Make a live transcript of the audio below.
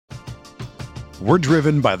We're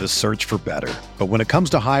driven by the search for better. But when it comes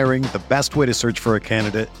to hiring, the best way to search for a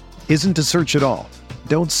candidate isn't to search at all.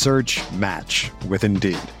 Don't search, match with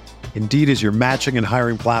Indeed. Indeed is your matching and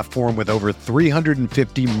hiring platform with over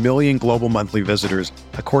 350 million global monthly visitors,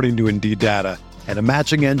 according to Indeed data, and a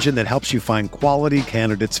matching engine that helps you find quality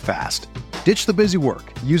candidates fast. Ditch the busy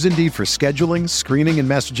work. Use Indeed for scheduling, screening, and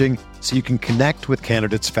messaging so you can connect with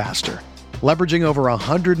candidates faster. Leveraging over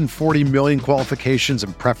 140 million qualifications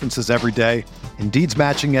and preferences every day, Indeed's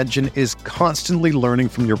matching engine is constantly learning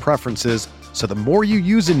from your preferences, so the more you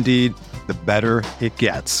use Indeed, the better it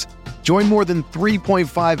gets. Join more than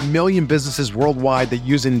 3.5 million businesses worldwide that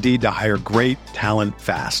use Indeed to hire great talent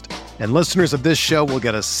fast. And listeners of this show will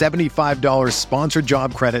get a $75 sponsored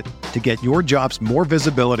job credit to get your jobs more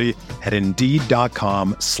visibility at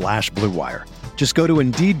Indeed.com/Blue Wire. Just go to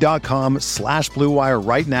Indeed.com/Blue Wire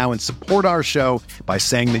right now and support our show by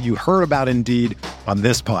saying that you heard about Indeed on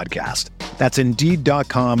this podcast. That's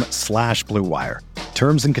Indeed.com/Blue Wire.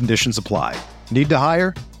 Terms and conditions apply. Need to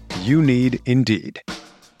hire? You need Indeed.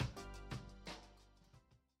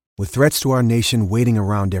 With threats to our nation waiting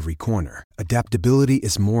around every corner, adaptability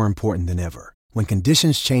is more important than ever. When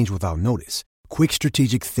conditions change without notice, quick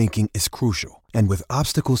strategic thinking is crucial. And with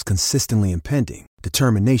obstacles consistently impending,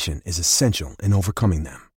 determination is essential in overcoming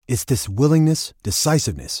them. It's this willingness,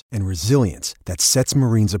 decisiveness, and resilience that sets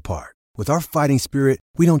Marines apart. With our fighting spirit,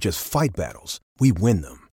 we don't just fight battles, we win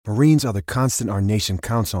them. Marines are the constant our nation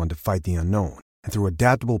counts on to fight the unknown. And through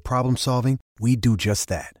adaptable problem solving, we do just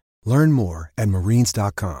that. Learn more at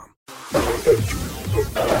Marines.com. The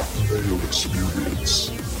Pat Mayo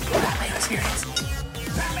Experience. Pat Mayo Experience.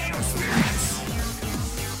 Pat Mayo Experience.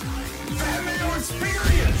 Pat Mayo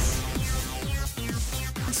Experience.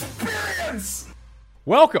 Experience.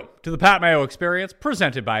 Welcome to the Pat Mayo Experience,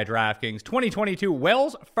 presented by DraftKings 2022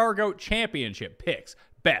 Wells Fargo Championship picks,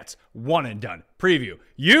 bets, one and done preview.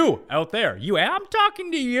 You out there, I'm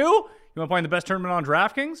talking to you. You want to play in the best tournament on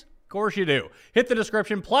DraftKings? Of course you do. Hit the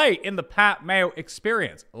description, play in the Pat Mayo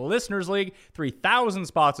Experience Listeners League, 3,000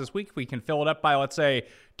 spots this week. If we can fill it up by, let's say,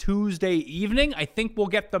 Tuesday evening, I think we'll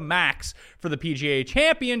get the max for the PGA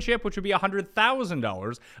Championship, which would be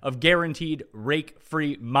 $100,000 of guaranteed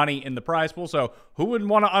rake-free money in the prize pool. So who wouldn't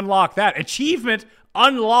want to unlock that? Achievement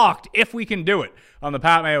unlocked if we can do it on the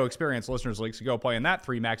Pat Mayo Experience Listeners League. So go play in that.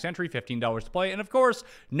 3 max entry, $15 to play. And of course,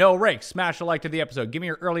 no rake. Smash a like to the episode. Give me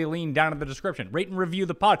your early lean down in the description. Rate and review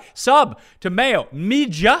the pod. Sub to Mayo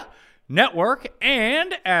Media Network.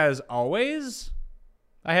 And as always,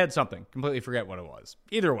 I had something. Completely forget what it was.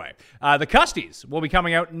 Either way, the Custies will be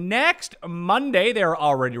coming out next Monday. They're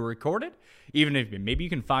already recorded. Even if maybe you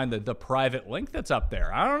can find the private link that's up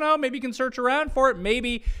there. I don't know. Maybe you can search around for it.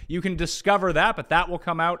 Maybe you can discover that. But that will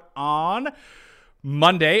come out on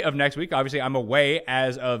Monday of next week. Obviously, I'm away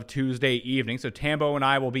as of Tuesday evening. So Tambo and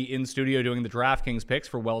I will be in studio doing the DraftKings picks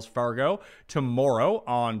for Wells Fargo tomorrow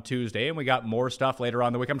on Tuesday. And we got more stuff later on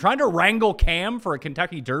in the week. I'm trying to wrangle Cam for a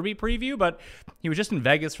Kentucky Derby preview, but he was just in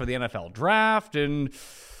Vegas for the NFL draft. And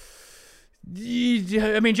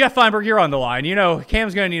I mean, Jeff Feinberg, you're on the line. You know,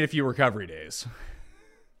 Cam's going to need a few recovery days.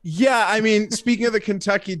 Yeah, I mean, speaking of the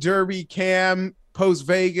Kentucky Derby, Cam,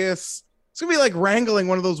 post-Vegas, it's going to be like wrangling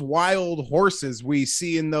one of those wild horses we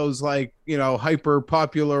see in those, like, you know,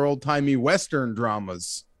 hyper-popular old-timey Western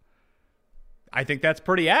dramas. I think that's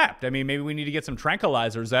pretty apt. I mean, maybe we need to get some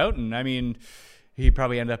tranquilizers out, and, I mean, he'd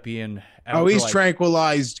probably end up being out. Oh, he's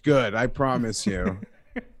tranquilized good, I promise you.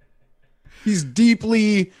 He's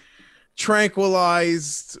deeply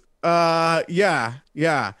tranquilized. Yeah.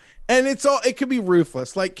 And it could be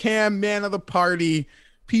ruthless. Like Cam, man of the party,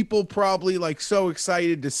 people probably like so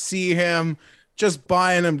excited to see him, just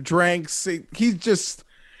buying him drinks. He's just,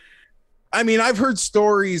 I mean, I've heard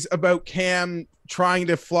stories about Cam trying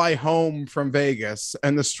to fly home from Vegas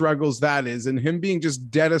and the struggles that is, and him being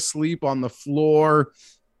just dead asleep on the floor,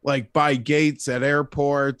 like by gates at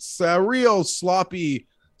airports. A real sloppy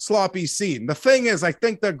scene. The thing is, I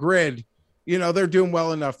think the Grid, you know, they're doing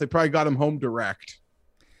well enough. They probably got him home direct.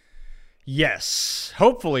 Yes,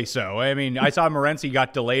 hopefully so. I mean, I saw Morency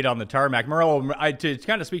got delayed on the tarmac. Morello, to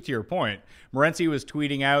kind of speak to your point, Morency was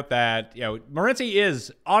tweeting out that, you know, Morency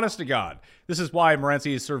is, honest to God, this is why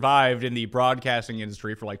Morency has survived in the broadcasting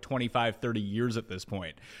industry for like 25, 30 years at this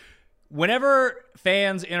point. Whenever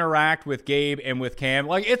fans interact with Gabe and with Cam,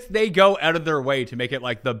 like they go out of their way to make it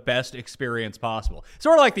like the best experience possible.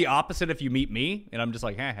 Sort of like the opposite if you meet me and I'm just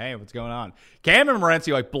like, hey, what's going on? Cam and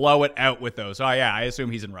Morency like blow it out with those. So yeah, I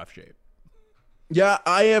assume he's in rough shape. Yeah,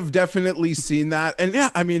 I have definitely seen that. And yeah,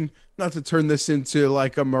 I mean, not to turn this into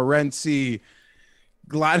like a Morency,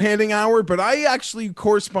 glad handing hour, but I actually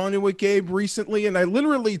corresponded with Gabe recently, and I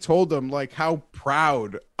literally told him like how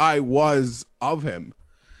proud I was of him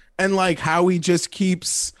and like how he just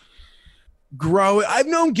keeps growing. I've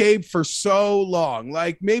known Gabe for so long,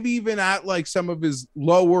 like maybe even at like some of his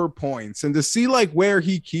lower points, and to see like where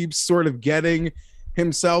he keeps sort of getting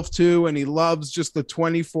himself to, and he loves just the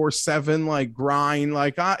 24/7 like grind.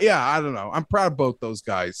 Like, I don't know. I'm proud of both those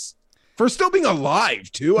guys for still being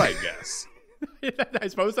alive too, I guess. I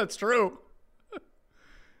suppose that's true.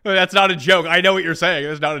 That's not a joke. I know what you're saying.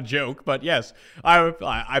 It's not a joke, but yes,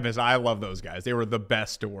 I love those guys. They were the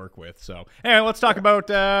best to work with. So, anyway, let's talk about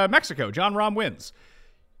Mexico. Jon Rahm wins.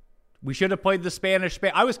 We should have played the Spanish.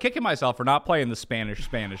 I was kicking myself for not playing the Spanish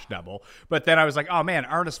double, but then I was like, oh man,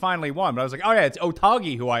 Arnis finally won. But I was like, oh yeah, it's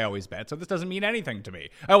Otaegi who I always bet, so this doesn't mean anything to me.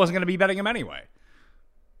 I wasn't going to be betting him anyway.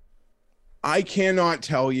 I cannot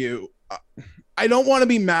tell you. I don't want to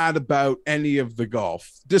be mad about any of the golf,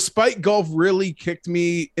 despite golf really kicked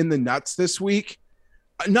me in the nuts this week.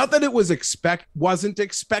 Not that it wasn't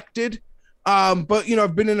expected, but you know,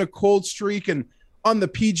 I've been in a cold streak, and on the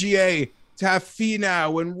PGA to have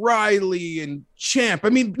Finau and Riley and Champ. I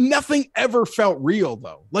mean, nothing ever felt real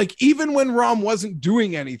though. Like even when Rahm wasn't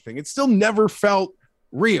doing anything, it still never felt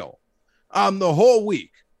real. The whole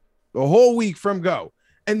week from go,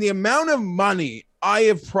 and the amount of money I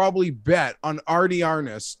have probably bet on Artie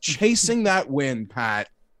Arnis chasing that win, Pat.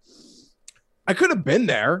 I could have been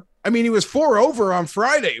there. I mean, he was 4 over on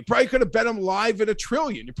Friday. You probably could have bet him live at $1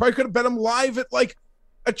 trillion. You probably could have bet him live at like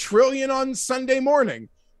 $1 trillion on Sunday morning.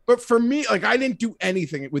 But for me, like I didn't do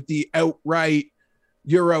anything with the outright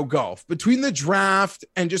Euro golf. Between the draft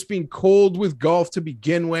and just being cold with golf to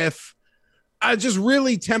begin with, I just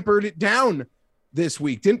really tempered it down this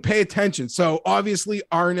week. Didn't pay attention. So obviously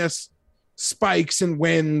Arnis spikes and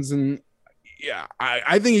wins, and yeah,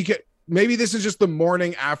 I think he could. Maybe this is just the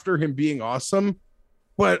morning after him being awesome,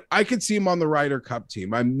 but I could see him on the Ryder Cup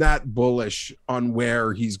team. I'm that bullish on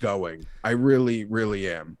where he's going. I really, really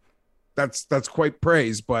am. That's quite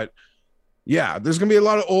praise, but yeah, there's gonna be a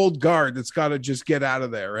lot of old guard that's got to just get out of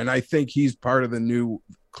there, and I think he's part of the new.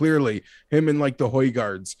 Clearly, him and like the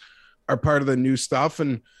Højgaards are part of the new stuff.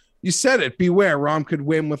 And you said it. Beware, Rahm could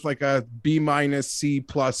win with like a B- C+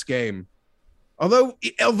 game. Although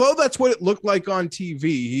that's what it looked like on TV,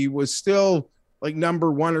 he was still like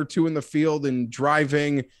number 1 or 2 in the field and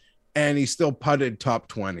driving, and he still putted top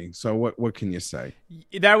 20. So what can you say?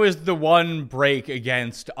 That was the one break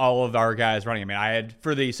against all of our guys running. I mean, I had,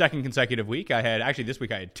 for the second consecutive week, this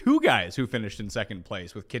week I had 2 guys who finished in second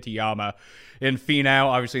place with Kitayama and Finau.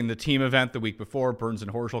 Obviously in the team event the week before, Burns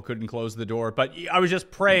and Horschel couldn't close the door, but I was just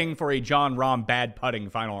praying for a Jon Rahm bad putting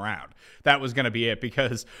final round. That was going to be it,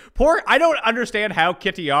 because I don't understand how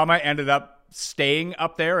Kitayama ended up staying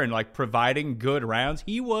up there and like providing good rounds.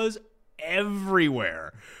 He was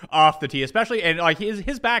everywhere off the tee, especially, and like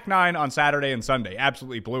his back nine on Saturday and Sunday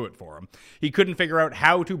absolutely blew it for him. He couldn't figure out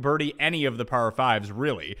how to birdie any of the par 5s,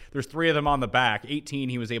 really. There's 3 of them on the back. 18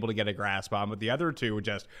 he was able to get a grasp on, but the other 2 were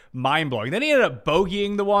just mind-blowing. Then he ended up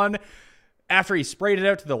bogeying the one after he sprayed it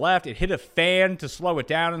out to the left. It hit a fan to slow it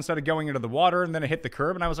down instead of going into the water, and then it hit the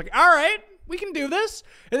curb, and I was like, all right, we can do this.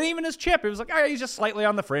 And then even his chip, it was like, all right, he's just slightly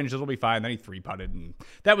on the fringe. This will be fine. Then he 3-putted, and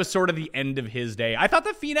that was sort of the end of his day. I thought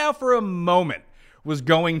that Finau for a moment was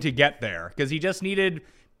going to get there, because he just needed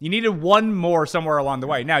one more somewhere along the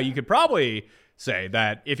way. Now, you could probably say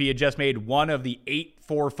that if he had just made one of the 8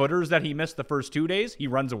 4-footers that he missed the first 2 days, he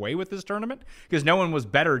runs away with this tournament, because no one was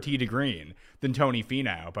better tee to green than Tony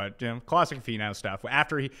Finau. But you know, classic Finau stuff.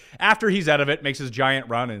 After he's out of it, makes his giant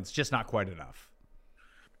run, and it's just not quite enough.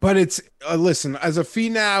 But it's listen, as a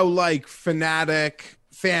Finau like fanatic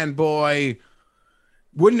fanboy,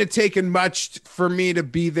 wouldn't have taken much for me to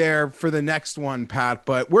be there for the next one, Pat.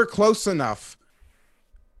 But we're close enough.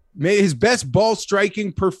 His best ball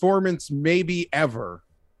striking performance maybe ever.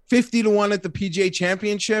 50-1 at the PGA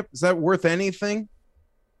Championship. Is that worth anything?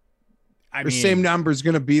 The same number is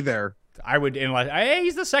going to be there. I would,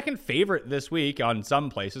 he's the second favorite this week on some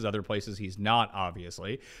places. Other places he's not,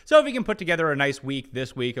 obviously. So if he can put together a nice week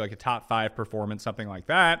this week, like a top 5 performance, something like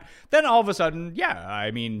that, then all of a sudden, yeah,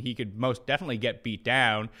 I mean, he could most definitely get beat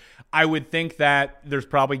down. I would think that there's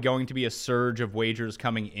probably going to be a surge of wagers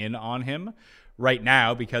coming in on him right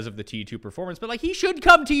now because of the T2 performance, but like he should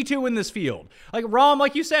come T2 in this field. Like Rahm,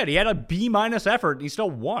 like you said, he had a B- effort and he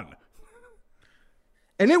still won.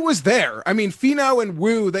 And it was there. I mean, Finau and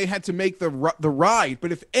Wu, they had to make the ride.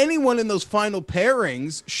 But if anyone in those final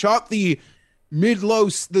pairings shot the low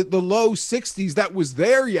 60s that was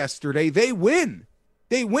there yesterday, they win.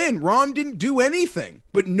 Rahm didn't do anything.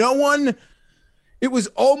 But no one It was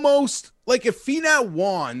almost like if Finau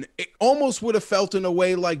won, it almost would have felt in a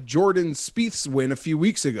way like Jordan Spieth's win a few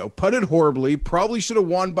weeks ago. Putted horribly, probably should have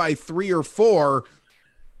won by 3 or 4.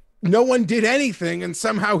 No one did anything, and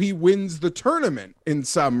somehow he wins the tournament in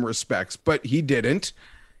some respects, but he didn't.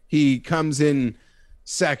 He comes in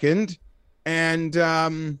second, and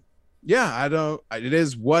it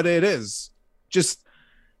is what it is. Just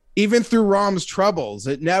even through Rahm's troubles,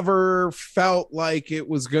 it never felt like it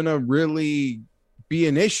was going to really be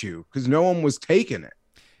an issue because no one was taking it.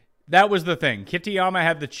 That was the thing. Kitayama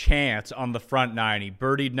had the chance on the front nine. He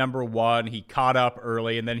birdied number 1. He caught up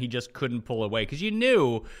early, and then he just couldn't pull away because you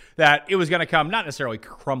knew that it was going to come, not necessarily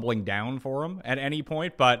crumbling down for him at any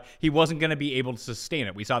point, but he wasn't going to be able to sustain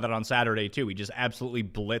it. We saw that on Saturday, too. He just absolutely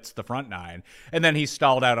blitzed the front nine, and then he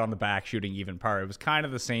stalled out on the back shooting even par. It was kind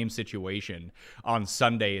of the same situation on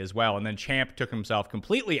Sunday as well, and then Champ took himself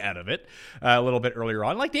completely out of it a little bit earlier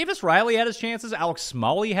on. Like Davis Riley had his chances. Alex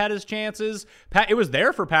Smalley had his chances. It was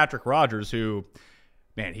there for Patrick Rogers, who,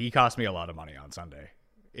 man, he cost me a lot of money on Sunday.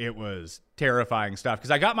 It was terrifying stuff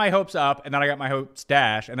because I got my hopes up and then I got my hopes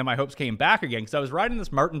dashed and then my hopes came back again because I was riding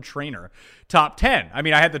this Martin Trainer top 10. I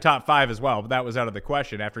mean, I had the top 5 as well, but that was out of the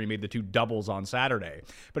question after he made the 2 doubles on Saturday.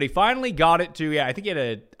 But he finally got it to, I think he had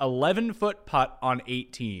an 11-foot putt on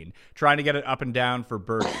 18, trying to get it up and down for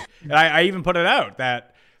birdie. And I even put it out that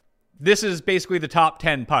this is basically the top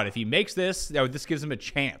 10 putt. If he makes this, this gives him a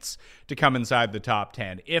chance to come inside the top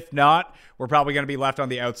 10. If not, we're probably going to be left on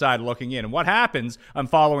the outside looking in. And what happens, I'm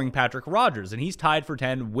following Patrick Rogers, and he's tied for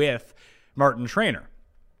 10 with Martin Trainer.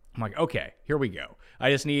 I'm like, okay, here we go. I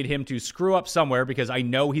just need him to screw up somewhere because I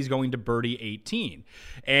know he's going to birdie 18.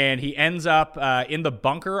 And he ends up in the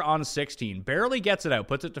bunker on 16, barely gets it out,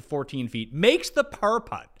 puts it to 14 feet, makes the par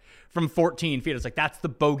putt from 14 feet. It's like, that's the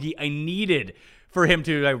bogey I needed for him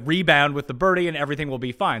to rebound with the birdie and everything will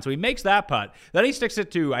be fine. So he makes that putt. Then he sticks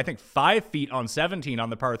it to, I think, 5 feet on 17 on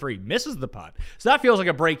the par 3. Misses the putt. So that feels like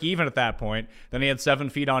a break even at that point. Then he had 7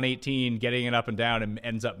 feet on 18, getting it up and down and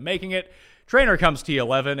ends up making it. Trainer comes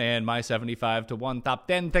T11, and my 75-1 top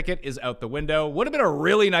 10 ticket is out the window. Would have been a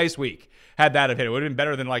really nice week had that have hit. It would have been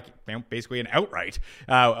better than basically an outright,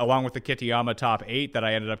 along with the Kitayama top 8 that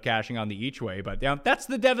I ended up cashing on the each way. But that's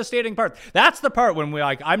the devastating part. That's the part when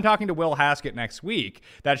I'm talking to Will Haskett next week.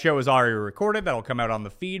 That show is already recorded. That'll come out on the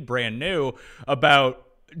feed, brand new, about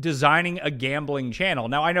designing a gambling channel.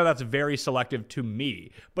 Now, I know that's very selective to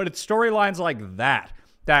me, but it's storylines like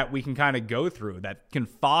that we can kind of go through that can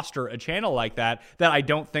foster a channel like that I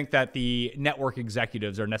don't think that the network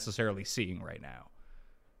executives are necessarily seeing right now.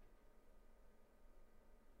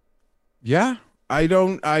 Yeah, I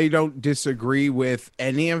don't disagree with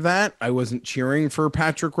any of that. I wasn't cheering for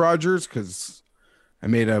Patrick Rogers because I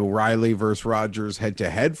made a Riley versus Rogers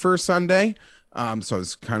head-to-head for Sunday. So I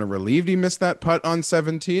was kind of relieved he missed that putt on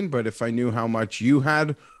 17. But if I knew how much you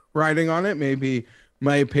had riding on it, maybe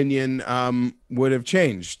my opinion would have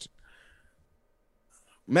changed.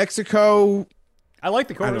 Mexico, I like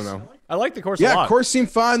the course. I don't know. I like the course a lot. Yeah, course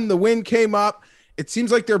seemed fun. The wind came up. It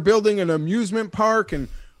seems like they're building an amusement park and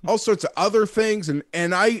all sorts of other things. And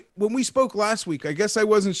when we spoke last week, I guess I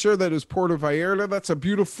wasn't sure that it was Puerto Vallarta. That's a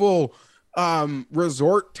beautiful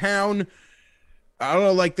resort town. I don't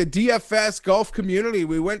know, like the DFS golf community.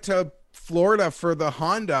 We went to Florida for the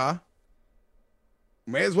Honda.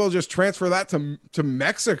 May as well just transfer that to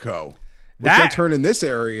Mexico, which they're turning this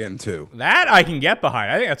area into. That I can get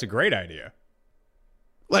behind. I think that's a great idea.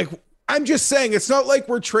 Like, I'm just saying, it's not like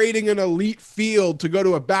we're trading an elite field to go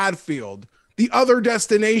to a bad field. The other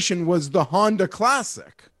destination was the Honda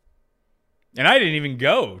Classic. And I didn't even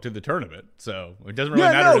go to the tournament, so it doesn't really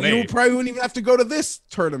matter to me. You probably wouldn't even have to go to this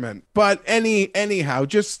tournament. But anyhow,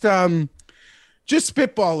 just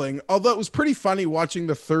spitballing, although it was pretty funny watching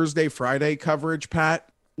the Thursday, Friday coverage, Pat,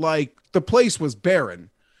 like the place was barren.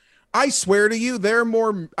 I swear to you,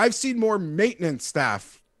 I've seen more maintenance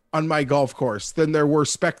staff on my golf course than there were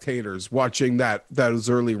spectators watching those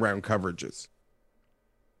early round coverages.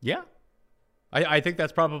 Yeah. I think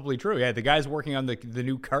that's probably true. Yeah, the guys working on the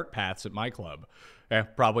new cart paths at my club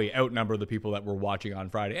probably outnumber the people that were watching on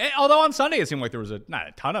Friday. Although on Sunday it seemed like there was not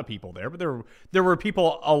a ton of people there, but there were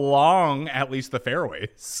people along at least the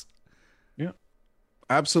fairways. Yeah,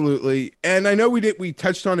 absolutely. And I know we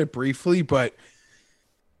touched on it briefly, but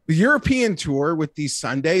the European Tour with these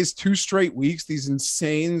Sundays, 2 straight weeks, these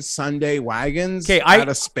insane Sunday wagons out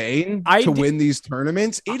of Spain to win these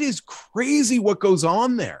tournaments. It is crazy what goes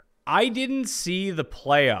on there. I didn't see the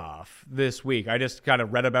playoff this week. I just kind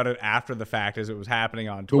of read about it after the fact as it was happening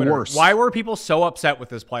on Twitter. The worst. Why were people so upset with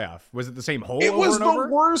this playoff? Was it the same hole? It was the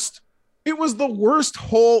worst. It was the worst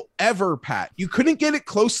hole ever, Pat. You couldn't get it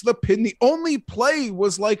close to the pin. The only play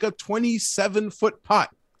was like a 27-foot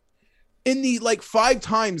putt. In the 5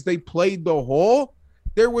 times they played the hole,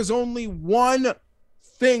 there was only one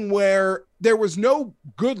thing where there was no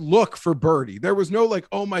good look for birdie. There was no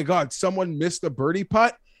oh my God, someone missed a birdie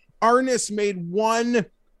putt. Arnis made one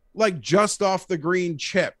just off the green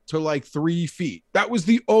chip to 3 feet. That was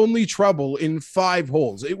the only trouble in 5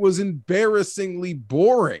 holes. It was embarrassingly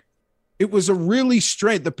boring. It was a really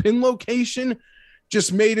strange. The pin location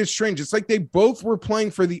just made it strange. It's like they both were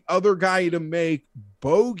playing for the other guy to make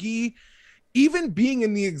bogey. Even being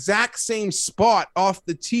in the exact same spot off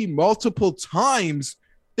the tee multiple times,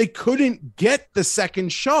 they couldn't get the second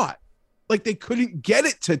shot. They couldn't get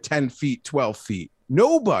it to 10 feet, 12 feet.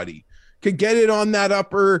 Nobody could get it on that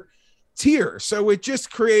upper tier. So it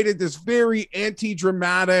just created this very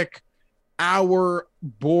anti-dramatic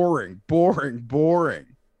boring.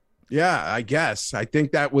 Yeah, I guess. I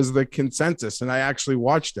think that was the consensus, and I actually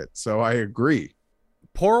watched it, so I agree.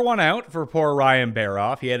 Pour one out for poor Ryan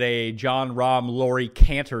Baroff. He had a John Rahm Laurie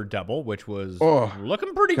Cantor double, which was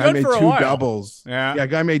looking pretty good for a while. Doubles. Yeah,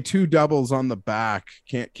 guy made 2 doubles on the back.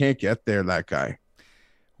 Can't get there, that guy.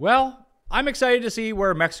 Well, I'm excited to see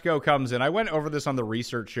where Mexico comes in. I went over this on the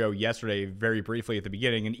research show yesterday very briefly at the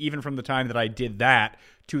beginning, and even from the time that I did that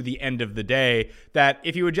to the end of the day, that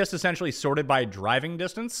if you had just essentially sorted by driving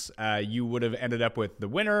distance, you would have ended up with the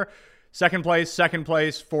winner, second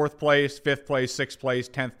place, fourth place, fifth place, sixth place,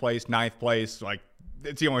 10th place, ninth place.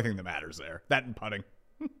 It's the only thing that matters there. That and putting.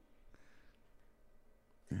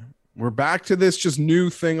 We're back to this just new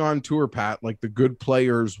thing on tour, Pat. The good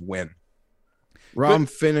players win. Rahm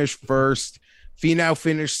finished first. Finau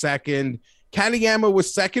finished second. Katayama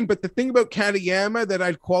was second. But the thing about Katayama that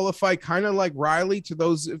I'd qualify kind of like Riley to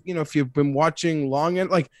those, if you've been watching long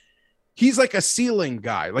and he's like a ceiling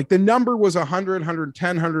guy. The number was 100,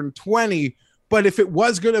 110, 120. But if it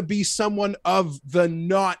was going to be someone of the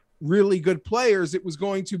not really good players, it was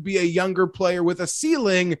going to be a younger player with a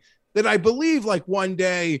ceiling that I believe one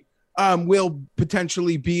day will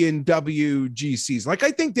potentially be in WGCs.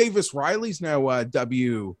 I think Davis Riley's now a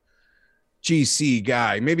WGC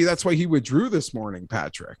guy. Maybe that's why he withdrew this morning,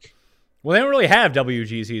 Patrick. Well, they don't really have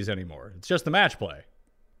WGCs anymore. It's just the match play.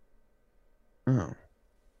 Oh.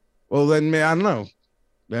 Well, then, I don't know.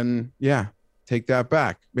 Then, yeah, take that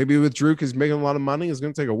back. Maybe with Drew, because he's making a lot of money, he's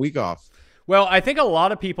going to take a week off. Well, I think a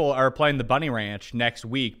lot of people are playing the Bunny Ranch next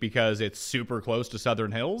week because it's super close to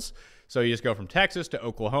Southern Hills. So you just go from Texas to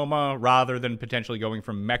Oklahoma rather than potentially going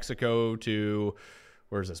from Mexico to,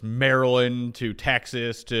 Maryland to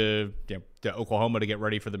Texas to Oklahoma to get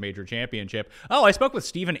ready for the major championship. Oh, I spoke with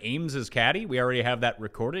Stephen Ames's caddy. We already have that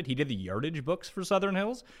recorded. He did the yardage books for Southern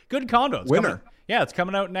Hills. Good condo. Winner. It's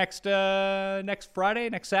coming out next Friday,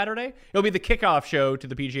 next Saturday. It'll be the kickoff show to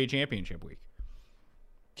the PGA Championship week.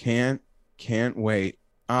 Can't wait.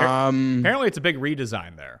 Apparently it's a big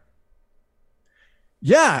redesign there.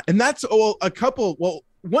 Yeah, and that's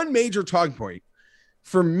one major talking point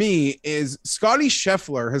for me is Scotty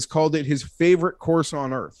Scheffler has called it his favorite course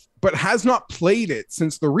on earth, but has not played it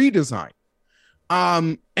since the redesign.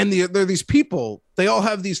 And there are these people, they all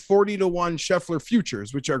have these 40-1 Scheffler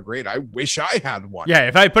futures, which are great. I wish I had one. Yeah,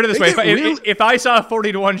 if I put it this way, if I saw a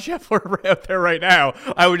 40-1 Scheffler out there right now,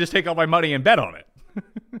 I would just take all my money and bet on it.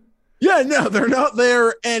 Yeah, no, they're not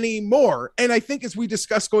there anymore. And I think as we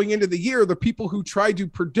discussed going into the year, the people who tried to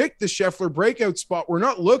predict the Scheffler breakout spot were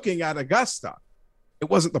not looking at Augusta. It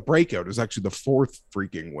wasn't the breakout. It was actually the 4th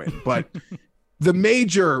freaking win. But the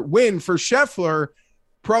major win for Scheffler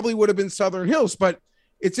probably would have been Southern Hills. But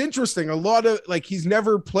it's interesting. A lot of he's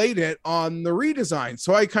never played it on the redesign.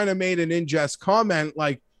 So I kind of made an in-jest comment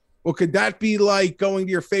well, could that be like going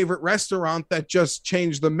to your favorite restaurant that just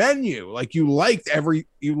changed the menu? You loved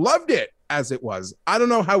it as it was. I don't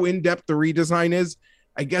know how in-depth the redesign is.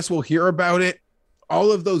 I guess we'll hear about it.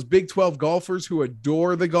 All of those Big 12 golfers who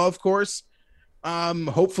adore the golf course.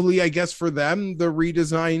 Hopefully, I guess for them, the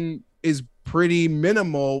redesign is pretty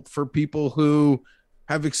minimal for people who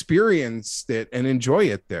have experienced it and enjoy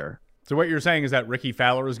it there. So what you're saying is that Ricky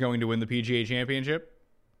Fowler is going to win the PGA Championship?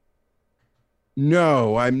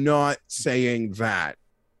 No, I'm not saying that.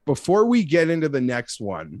 Before we get into the next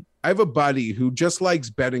one, I have a buddy who just likes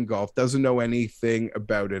betting golf, doesn't know anything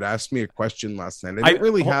about it. Asked me a question last night. I didn't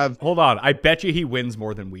really have. Hold on. I bet you he wins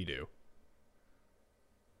more than we do.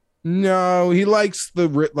 No, he likes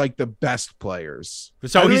the best players.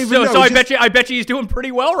 So I bet you he's doing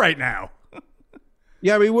pretty well right now.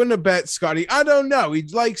 Yeah, but he wouldn't have bet Scotty. I don't know. He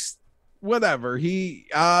likes whatever. He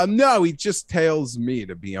no, he just tails me,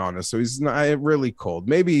 to be honest. So he's not really cold.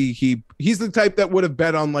 Maybe he's the type that would have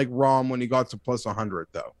bet on like Rahm when he got to plus 100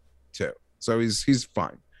 though, too. So he's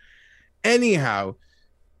fine. Anyhow,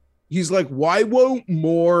 he's like, why won't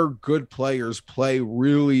more good players play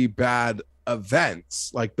really bad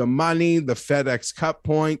events like the money, the FedEx Cup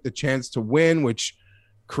point, the chance to win, which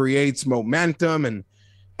creates momentum? And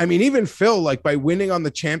I mean, even Phil, like by winning on the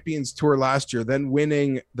Champions Tour last year, then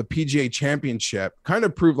winning the PGA Championship, kind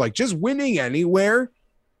of proved like just winning anywhere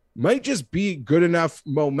might just be good enough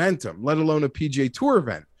momentum, let alone a PGA Tour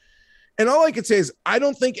event. And all I could say is I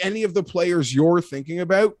don't think any of the players you're thinking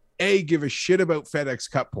about, give a shit about FedEx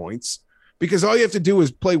Cup points, because all you have to do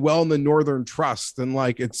is play well in the Northern Trust, and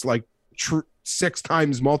like it's like 6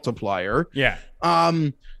 times multiplier. Yeah.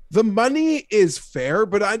 The money is fair,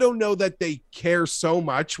 but I don't know that they care so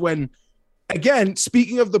much when, again,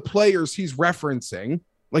 speaking of the players he's referencing,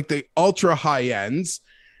 like the ultra high ends,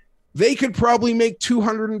 they could probably make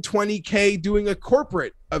 $220K doing a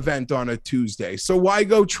corporate event on a Tuesday. So why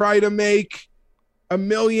go try to make $1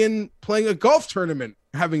 million playing a golf tournament,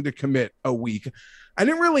 having to commit a week? I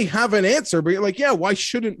didn't really have an answer, but like, yeah, why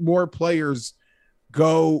shouldn't more players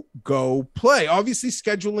go play? Obviously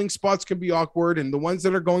scheduling spots can be awkward, and the ones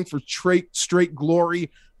that are going for straight glory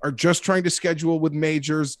are just trying to schedule with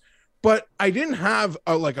majors. But I didn't have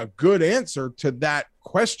a good answer to that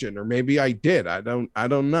question, or maybe I did. I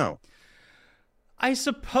don't know. I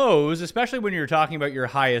suppose, especially when you're talking about your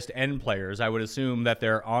highest end players, I would assume that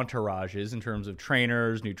their entourages in terms of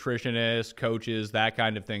trainers, nutritionists, coaches, that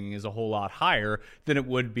kind of thing is a whole lot higher than it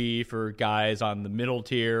would be for guys on the middle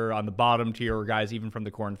tier, on the bottom tier, or guys even from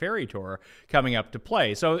the Korn Ferry Tour coming up to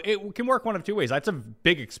play. So it can work one of two ways. That's a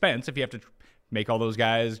big expense if you have to make all those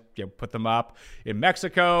guys, put them up in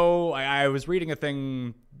Mexico. I was reading a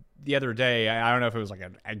thing the other day, I don't know if it was like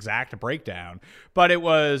an exact breakdown, but it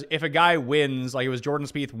was, if a guy wins, like it was Jordan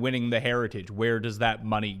Spieth winning the Heritage, where does that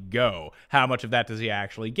money go? How much of that does he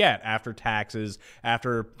actually get after taxes,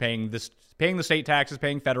 after paying the state taxes,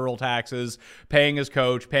 paying federal taxes, paying his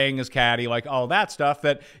coach, paying his caddy, like all that stuff?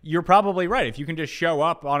 That you're probably right. If you can just show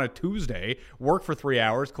up on a Tuesday, work for 3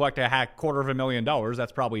 hours, collect a $250,000,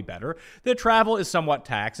 that's probably better. The travel is somewhat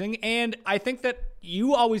taxing, and I think that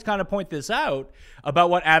you always kind of point this out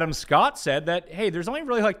about what Adam Scott said, that, hey, there's only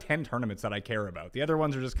really like 10 tournaments that I care about. The other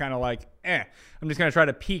ones are just kind of like, I'm just going to try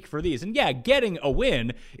to peak for these. And yeah, getting a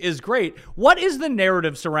win is great. What is the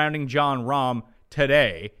narrative surrounding Jon Rahm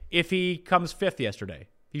today if he comes 5th yesterday?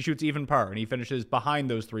 He shoots even par and he finishes behind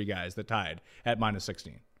those 3 guys that tied at minus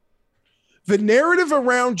 16. The narrative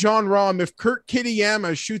around Jon Rahm, if Kurt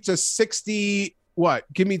Kitayama shoots a 60... What?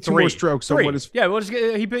 Give me 2 more strokes. So what is? Yeah, well,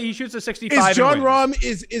 he shoots a 65. Is Jon Rahm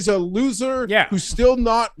is a loser? Yeah. Who's still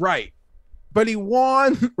not right, but he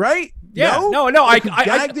won, right? Yeah. No. Like,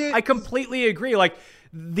 I completely agree. Like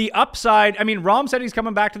the upside. I mean, Rahm said he's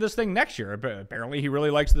coming back to this thing next year. But apparently, he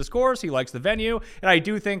really likes this course. He likes the venue, and I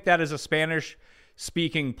do think that as a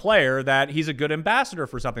Spanish-speaking player, that he's a good ambassador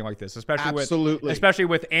for something like this, especially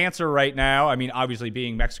with Answer right now. I mean, obviously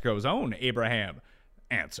being Mexico's own Abraham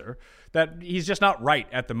Answer, that he's just not right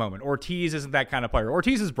at the moment. Ortiz isn't that kind of player.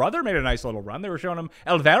 Ortiz's brother made a nice little run. They were showing him.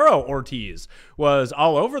 Alvaro Ortiz was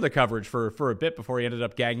all over the coverage for a bit before he ended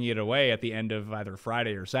up gagging it away at the end of either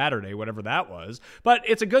Friday or Saturday, whatever that was. But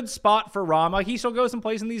it's a good spot for Rahm. Like, he still goes and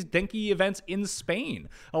plays in these dinky events in Spain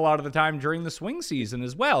a lot of the time during the swing season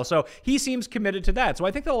as well. So he seems committed to that. So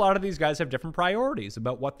I think that a lot of these guys have different priorities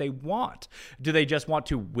about what they want. Do they just want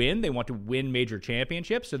to win? They want to win major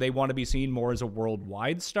championships. Do they want to be seen more as a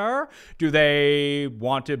worldwide star? Do they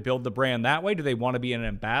want to build the brand that way? Do they want to be an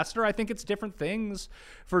ambassador? I think it's different things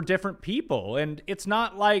for different people. And it's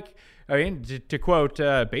not like, I mean, to quote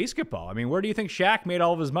basketball, I mean, where do you think Shaq made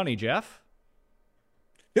all of his money, Jeff?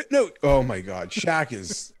 No. Oh my God.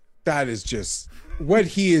 Shaq that is just what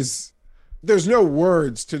he is. There's no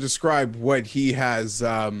words to describe what he has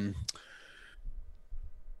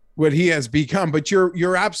become, but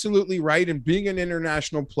you're absolutely right in being an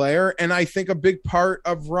international player. And I think a big part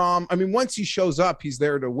of Rahm, I mean, once he shows up, he's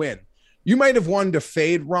there to win. You might have wanted to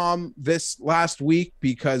fade Rahm this last week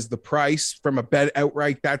because the price from a bet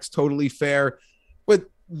outright, that's totally fair. But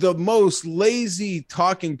the most lazy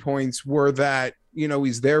talking points were that,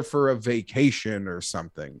 he's there for a vacation or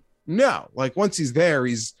something. No, like once he's there,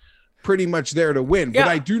 he's pretty much there to win. Yeah.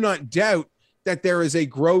 But I do not doubt that there is a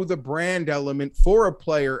grow the brand element for a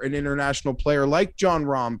player, an international player like Jon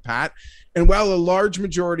Rahm, Pat. And while a large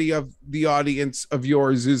majority of the audience of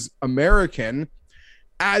yours is American,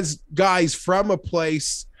 as guys from a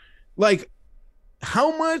place, like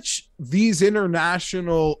how much these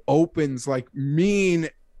international opens like mean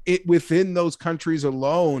within those countries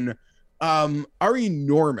alone are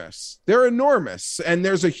enormous. They're enormous. And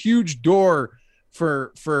there's a huge door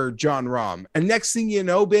for Jon Rahm. And next thing you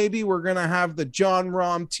know, baby, we're going to have the Jon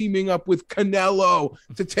Rahm teaming up with Canelo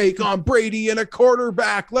to take on Brady and a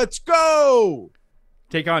quarterback. Let's go.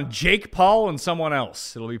 Take on Jake Paul and someone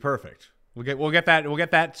else. It'll be perfect. We'll get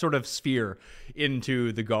that sort of sphere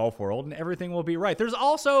into the golf world, and everything will be right. There's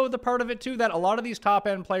also the part of it too that a lot of these top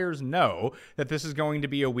end players know that this is going to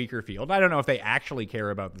be a weaker field. I don't know if they actually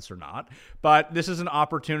care about this or not, but this is an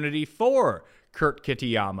opportunity for Kurt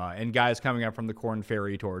Kitayama and guys coming up from the Korn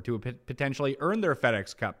Ferry Tour to potentially earn their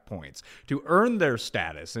FedEx Cup points, to earn their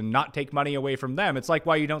status and not take money away from them. It's like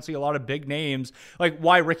why you don't see a lot of big names, like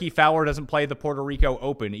why Ricky Fowler doesn't play the Puerto Rico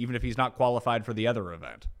Open, even if he's not qualified for the other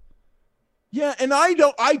event. Yeah, and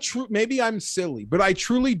maybe I'm silly, but I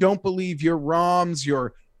truly don't believe your Rahms,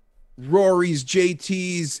 your Rorys,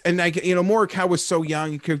 JTs, and Morikawa was so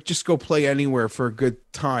young, you could just go play anywhere for a good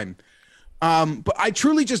time. But I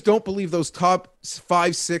truly just don't believe those top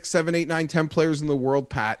 5, 6, 7, 8, 9, 10 players in the world,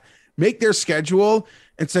 Pat, make their schedule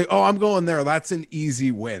and say, oh, I'm going there. That's an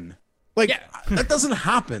easy win. That doesn't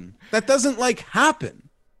happen. That doesn't happen.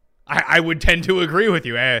 I would tend to agree with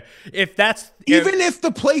you. If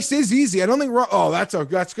the place is easy, I don't think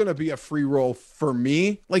that's going to be a free roll for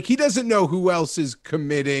me. He doesn't know who else is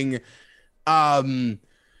committing to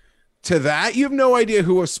that. You have no idea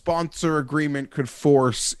who a sponsor agreement could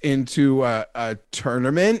force into a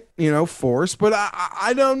tournament, but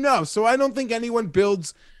I don't know. So I don't think anyone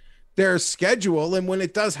builds their schedule. And when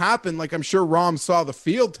it does happen, I'm sure Rahm saw the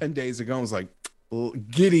field 10 days ago and was like,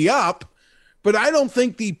 giddy up. But I don't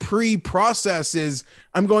think the pre-process is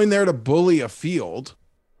I'm going there to bully a field.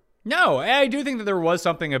 No, I do think that there was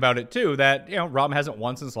something about it, too, that, Rahm hasn't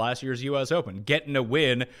won since last year's U.S. Open. Getting a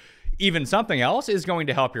win, even something else, is going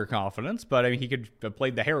to help your confidence. But, he could have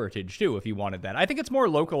played the Heritage, too, if he wanted that. I think it's more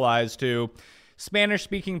localized to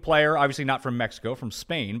Spanish-speaking player, obviously not from Mexico, from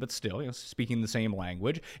Spain, but still, speaking the same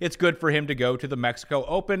language. It's good for him to go to the Mexico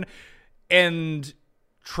Open and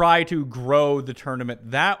try to grow the tournament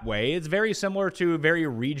that way. It's very similar to very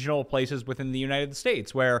regional places within the United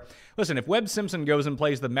States where, listen, if Webb Simpson goes and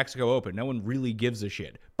plays the Mexico Open, no one really gives a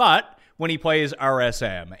shit. But when he plays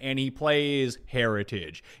RSM and he plays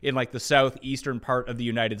Heritage in the southeastern part of the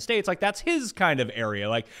United States, that's his kind of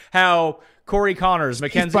area. How Corey Connors,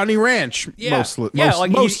 Mackenzie Bunny Ranch,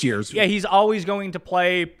 most years. Yeah, he's always going to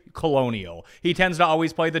play Colonial. He tends to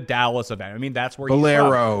always play the Dallas event. I mean, that's where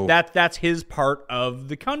Valero. He's from. That's his part of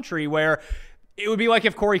the country where it would be like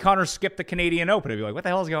if Corey Connors skipped the Canadian Open. It'd be like, what the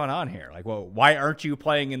hell is going on here? Why aren't you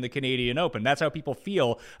playing in the Canadian Open? That's how people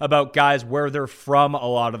feel about guys where they're from a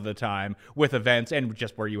lot of the time with events, and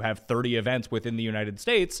just where you have 30 events within the United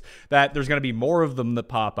States, that there's going to be more of them that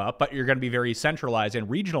pop up, but you're going to be very centralized and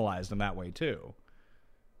regionalized in that way too.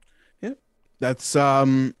 Yeah, that's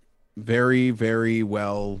very, very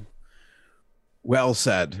well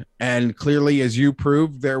said. And clearly, as you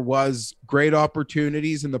proved, there was great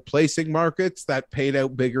opportunities in the placing markets that paid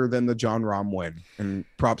out bigger than the Jon Rahm win. And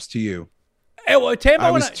props to you. Hey, well, Tambo,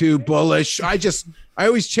 I was too bullish. I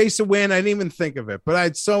always chase a win. I didn't even think of it, but I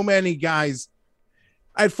had so many guys.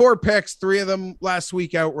 I had 4 picks, 3 of them last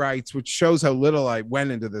week outrights, which shows how little I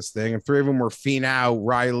went into this thing. And 3 of them were Finau,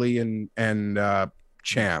 Riley, and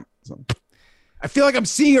Champ. So I feel like I'm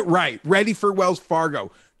seeing it right. Ready for Wells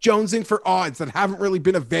Fargo. Jonesing for odds that haven't really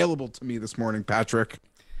been available to me this morning, Patrick.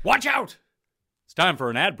 Watch out! It's time for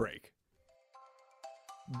an ad break.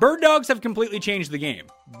 Bird Dogs have completely changed the game.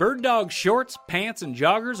 Bird Dog shorts, pants, and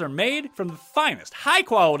joggers are made from the finest,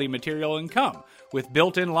 high-quality material and come with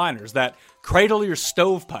built-in liners that cradle your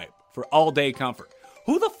stovepipe for all-day comfort.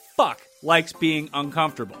 Who the fuck likes being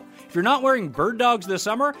uncomfortable? If you're not wearing Bird Dogs this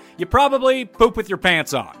summer, you probably poop with your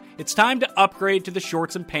pants on. It's time to upgrade to the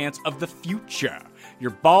shorts and pants of the future.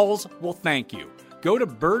 Your balls will thank you. Go to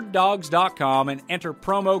birddogs.com and enter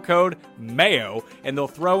promo code MAYO, and they'll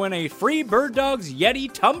throw in a free Bird Dogs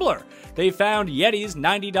Yeti tumbler. They found Yeti's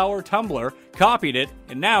 $90 tumbler, copied it,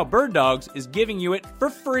 and now Bird Dogs is giving you it for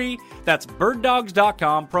free. That's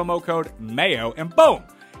birddogs.com, promo code MAYO, and boom,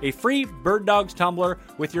 a free Bird Dogs tumbler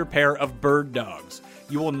with your pair of Bird Dogs.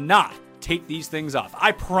 You will not take these things off.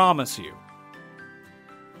 I promise you.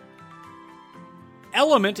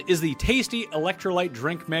 Element is the tasty electrolyte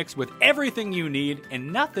drink mix with everything you need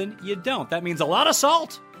and nothing you don't. That means a lot of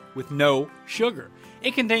salt with no sugar.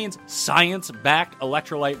 It contains science-backed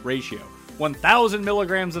electrolyte ratio, 1,000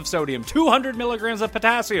 milligrams of sodium, 200 milligrams of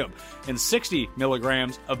potassium, and 60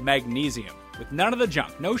 milligrams of magnesium. With none of the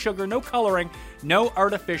junk, no sugar, no coloring, no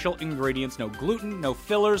artificial ingredients, no gluten, no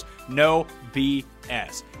fillers, no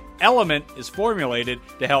BS. Element is formulated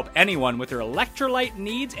to help anyone with their electrolyte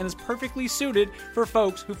needs and is perfectly suited for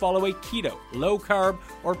folks who follow a keto, low-carb,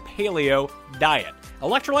 or paleo diet.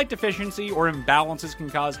 Electrolyte deficiency or imbalances can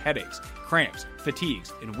cause headaches, cramps,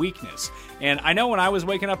 fatigues, and weakness. And I know when I was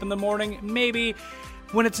waking up in the morning, maybe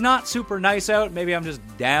when it's not super nice out, maybe I'm just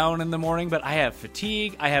down in the morning, but I have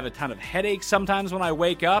fatigue, I have a ton of headaches sometimes when I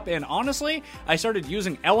wake up, and honestly, I started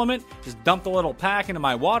using Element, just dump the little pack into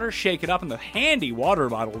my water, shake it up in the handy water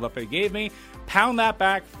bottle that they gave me, pound that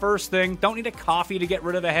back first thing, don't need a coffee to get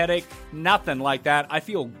rid of the headache, nothing like that. I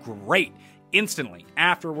feel great instantly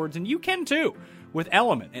afterwards, and you can too. With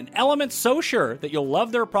Element. And Element's so sure that you'll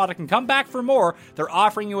love their product and come back for more, they're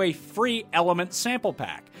offering you a free Element sample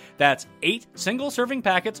pack. That's 8 single-serving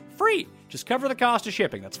packets free. Just cover the cost of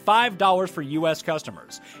shipping. That's $5 for U.S.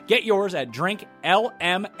 customers. Get yours at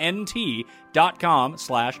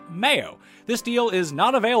drinklmnt.com/mayo. This deal is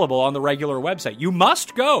not available on the regular website. You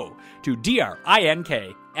must go to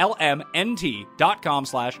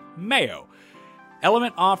drinklmnt.com/mayo.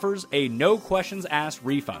 Element offers a no-questions-asked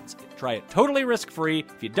refunds. Try it totally risk-free.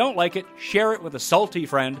 If you don't like it, share it with a salty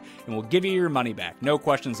friend, and we'll give you your money back. No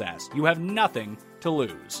questions asked. You have nothing to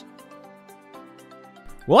lose.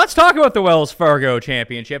 Well, let's talk about the Wells Fargo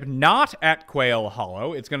Championship, not at Quail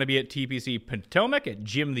Hollow. It's going to be at TPC Potomac at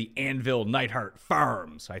Jim the Anvil Neidhart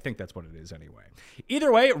Farms. I think that's what it is anyway.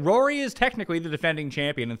 Either way, Rory is technically the defending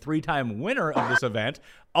champion and 3-time winner of this event.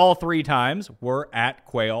 All 3 times were at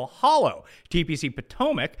Quail Hollow. TPC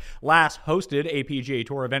Potomac last hosted a PGA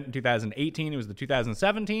Tour event in 2018. It was the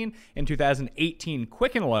 2017 and 2018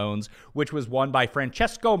 Quicken Loans, which was won by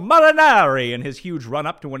Francesco Molinari in his huge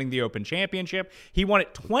run-up to winning the Open Championship. He won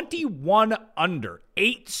it 21 under,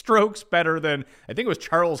 8 strokes better than, I think it was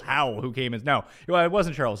Charles Howell who came in. No, it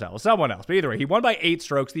wasn't Charles Howell, someone else. But either way, he won by 8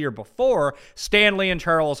 strokes. The year before, Stanley and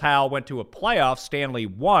Charles Howell went to a playoff. Stanley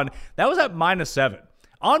won. That was at -7.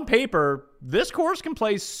 On paper, this course can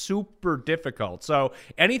play super difficult. So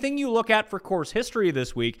anything you look at for course history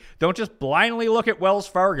this week, don't just blindly look at Wells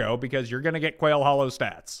Fargo because you're going to get Quail Hollow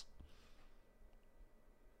stats.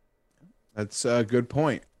 That's a good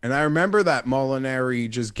point. And I remember that Molinari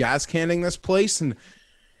just gas canning this place, and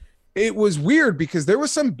it was weird because there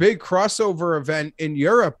was some big crossover event in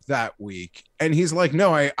Europe that week. And he's like,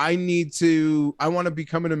 no, I want to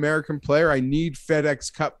become an American player. I need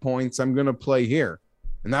FedEx Cup points. I'm going to play here.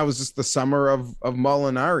 And that was just the summer of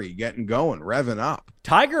Molinari getting going, revving up.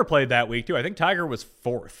 Tiger played that week too. I think Tiger was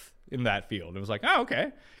 4th in that field. It was like, oh,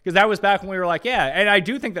 okay. Because that was back when we were like, yeah. And I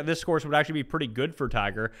do think that this course would actually be pretty good for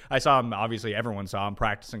Tiger. I saw him, obviously everyone saw him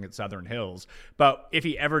practicing at Southern Hills. But if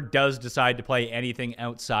he ever does decide to play anything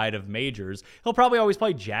outside of majors, he'll probably always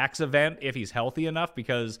play Jack's event if he's healthy enough.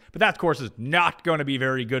 But that course is not going to be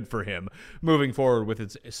very good for him moving forward with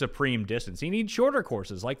its supreme distance. He needs shorter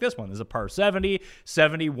courses like this one. There's a par 70,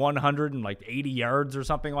 100, and like 80 yards or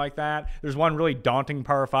something like that. There's one really daunting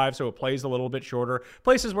par 5, so it plays a little bit shorter.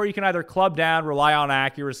 Places where you can either club down, rely on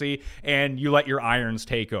accuracy, and you let your irons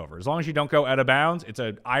take over. As long as you don't go out of bounds, it's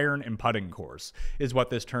an iron and putting course is what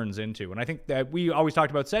this turns into. And I think that we always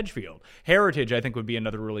talked about Sedgefield. Heritage, I think, would be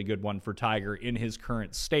another really good one for Tiger in his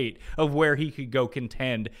current state of where he could go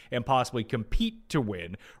contend and possibly compete to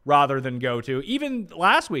win rather than go to, even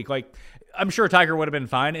last week, like I'm sure Tiger would have been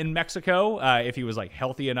fine in Mexico if he was like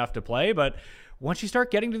healthy enough to play. But once you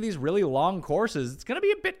start getting to these really long courses, it's going to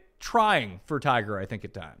be a bit trying for Tiger, I think,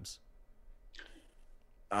 at times.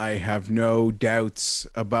 I have no doubts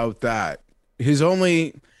about that.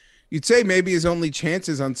 You'd say maybe his only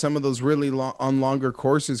chances on some of those really longer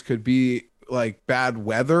courses could be like bad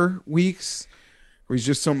weather weeks where he's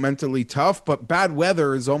just so mentally tough, but bad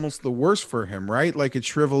weather is almost the worst for him, right? Like it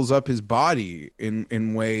shrivels up his body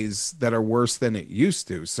in ways that are worse than it used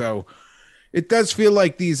to. So it does feel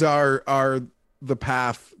like these are the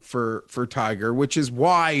path for Tiger, which is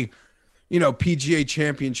why, PGA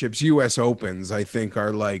Championships, US Opens, I think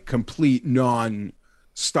are like complete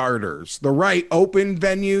non-starters. The right open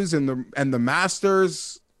venues and the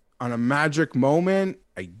Masters on a magic moment,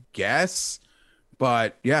 I guess.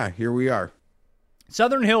 But yeah, here we are.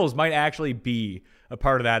 Southern Hills might actually be a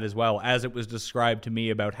part of that as well, as it was described to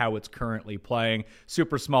me about how it's currently playing.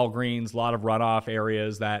 Super small greens, a lot of runoff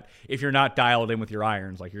areas that if you're not dialed in with your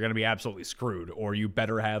irons, like you're going to be absolutely screwed, or you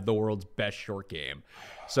better have the world's best short game.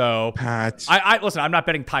 So, Pat, I listen, I'm not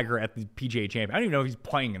betting Tiger at the PGA Championship. I don't even know if he's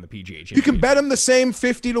playing in the PGA Championship. You can bet him the same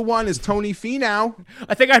 50-1 as Tony Finau.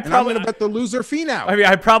 I think I'm going to bet the loser Finau. I mean,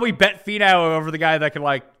 I'd probably bet Finau over the guy that can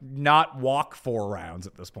like not walk 4 rounds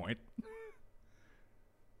at this point.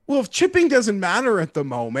 Well, if chipping doesn't matter at the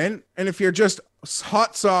moment, and if you're just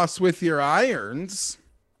hot sauce with your irons,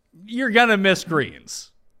 you're going to miss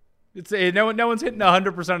greens. No one's hitting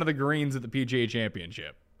 100% of the greens at the PGA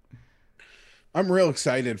Championship. I'm real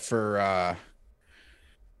excited for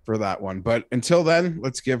that one. But until then,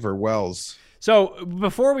 let's give her Wells. So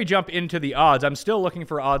before we jump into the odds, I'm still looking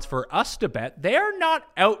for odds for us to bet. They're not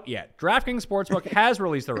out yet. DraftKings Sportsbook has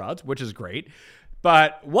released their odds, which is great.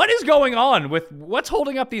 But what is going on with what's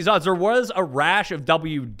holding up these odds? There was a rash of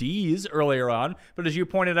WDs earlier on, but as you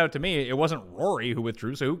pointed out to me, it wasn't Rory who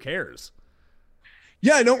withdrew, so who cares?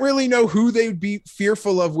 Yeah, I don't really know who they would be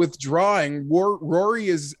fearful of withdrawing. Rory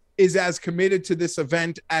is as committed to this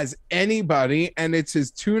event as anybody, and it's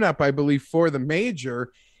his tune-up, I believe, for the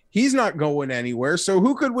major. He's not going anywhere. So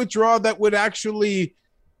who could withdraw that would actually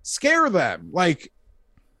scare them? Like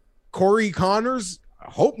Corey Connors? I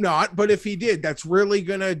hope not, but if he did, that's really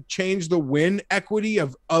going to change the win equity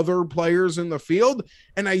of other players in the field.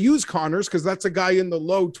 And I use Connors because that's a guy in the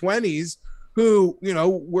low 20s who,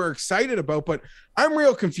 we're excited about, but I'm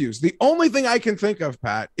real confused. The only thing I can think of,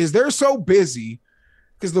 Pat, is they're so busy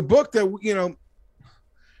because the book that,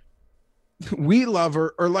 we love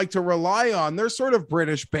or like to rely on, they're sort of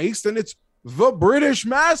British based, and it's the British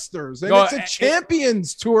Masters, and it's a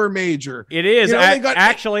Champions Tour major. It is.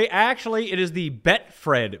 Actually, it is the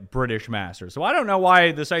Betfred British Masters. So I don't know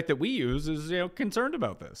why the site that we use is concerned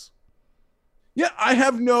about this. Yeah, I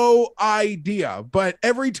have no idea. But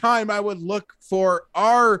every time I would look for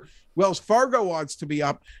our Wells Fargo odds to be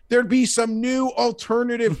up, there'd be some new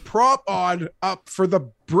alternative prop odd up for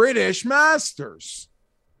the British Masters.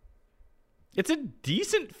 It's a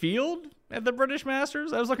decent field at the British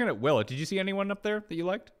Masters. I was looking at Willett. Did you see anyone up there that you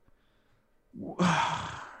liked?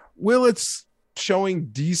 Willett's showing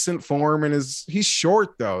decent form, and he's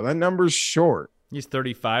short though. That number's short. He's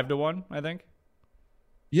 35-1, I think.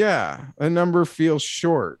 Yeah, that number feels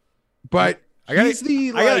short. But I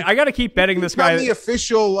gotta keep betting this guy. I'm the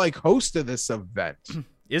official host of this event.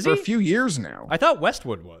 Is for he? A few years now. I thought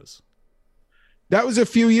Westwood was. That was a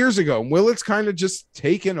few years ago. Willett's kind of just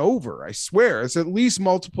taken over. I swear. It's at least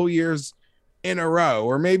multiple years in a row,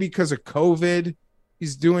 or maybe because of COVID,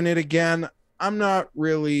 he's doing it again. I'm not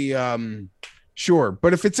really sure.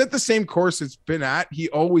 But if it's at the same course it's been at, he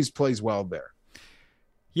always plays well there.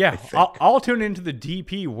 Yeah, I'll tune into the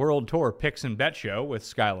DP World Tour Picks and Bet Show with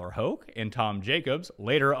Skylar Hoke and Tom Jacobs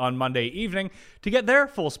later on Monday evening to get their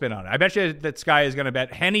full spin on it. I bet you that Sky is going to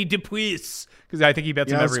bet Henny Dupuis because I think he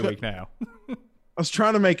bets him every week now. I was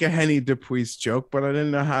trying to make a Henny Dupuis joke, but I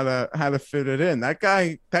didn't know how to fit it in. That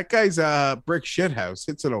guy's a brick shithouse.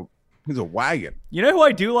 He's a wagon. You know who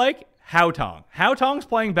I do like? Hao Tong. Hao Tong's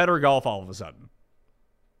playing better golf all of a sudden.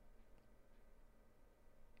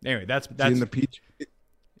 Anyway, that's in the PGA.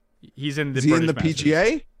 He's in the. Is he in the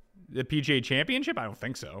PGA? The PGA Championship? I don't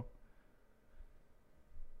think so.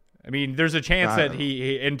 I mean, there's a chance that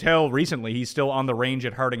he until recently, he's still on the range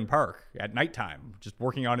at Harding Park at nighttime, just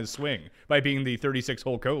working on his swing by being the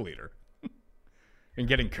 36-hole co-leader and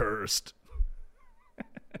getting cursed.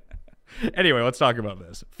 Anyway, let's talk about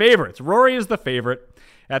this. Favorites. Rory is the favorite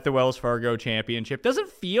at the Wells Fargo Championship. Doesn't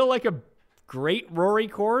feel like a great Rory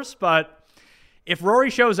course, but if Rory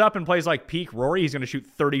shows up and plays like peak Rory, he's going to shoot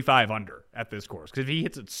 35 under at this course. Because if he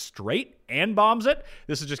hits it straight and bombs it,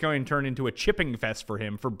 this is just going to turn into a chipping fest for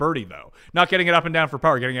him for birdie, though. Not getting it up and down for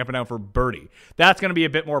par, getting it up and down for birdie. That's going to be a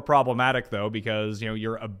bit more problematic, though, because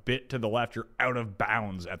you're a bit to the left. You're out of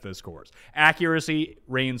bounds at this course. Accuracy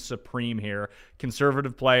reigns supreme here.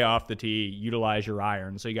 Conservative play off the tee. Utilize your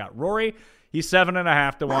iron. So you got Rory. He's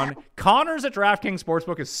 7.5-1. Connors at DraftKings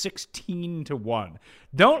Sportsbook is 16-1.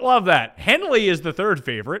 Don't love that. Henley is the third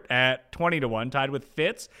favorite at 20-1, tied with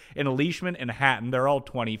Fitz and Leishman and Hatton. They're all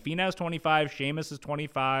 20. Finau's 25. Seamus is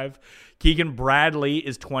 25. Keegan Bradley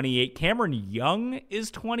is 28. Cameron Young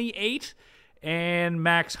is 28. And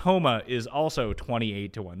Max Homa is also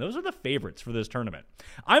 28-1. Those are the favorites for this tournament.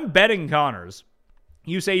 I'm betting Connors.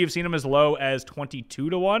 You say you've seen him as low as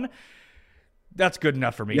 22-1. That's good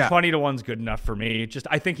enough for me. Yeah. 20-1's good enough for me.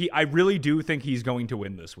 I really do think he's going to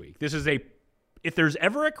win this week. If there's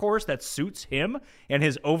ever a course that suits him and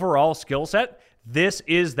his overall skill set, this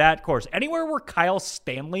is that course. Anywhere where Kyle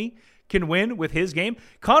Stanley can win with his game,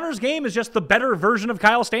 Connor's game is just the better version of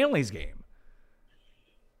Kyle Stanley's game.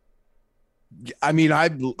 I mean, I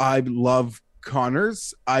love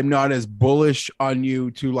Connors. I'm not as bullish on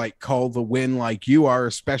you to call the win like you are,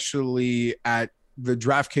 especially at the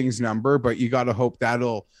DraftKings number, but you got to hope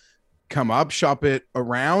that'll come up. Shop it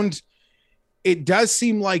around. It does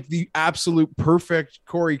seem like the absolute perfect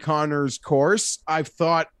Corey Connors course. I've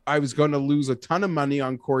thought I was going to lose a ton of money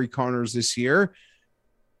on Corey Connors this year.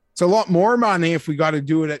 It's a lot more money if we got to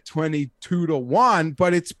do it at 22-1,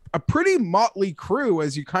 but it's a pretty motley crew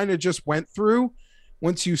as you kind of just went through.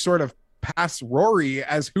 once you sort of pass Rory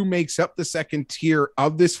as who makes up the second tier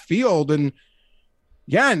of this field. And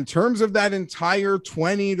yeah, in terms of that entire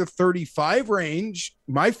 20 to 35 range,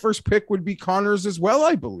 my first pick would be Connors as well,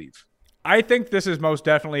 I believe. I think this is most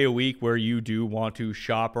definitely a week where you do want to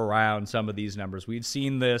shop around some of these numbers. We've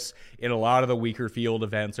seen this in a lot of the weaker field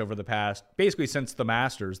events over the past, basically since the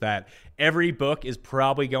Masters, that every book is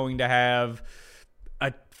probably going to have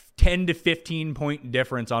a 10 to 15 point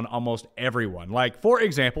difference on almost everyone. Like, for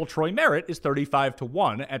example, Troy Merritt is 35 to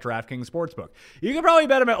 1 at DraftKings Sportsbook. You could probably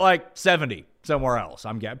bet him at like 70 somewhere else.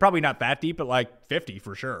 I'm getting probably not that deep, but like 50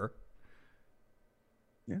 for sure.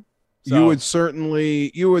 So, you would certainly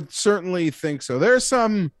think so. There's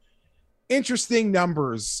some interesting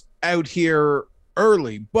numbers out here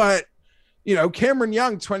early, but Cameron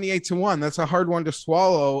Young, 28 to 1. That's a hard one to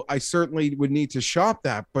swallow. I certainly would need to shop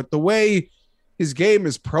that, but the way his game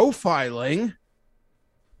is profiling,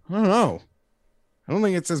 I don't know. I don't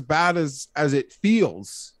think it's as bad as it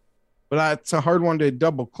feels, but that's a hard one to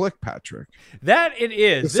double click, Patrick. That it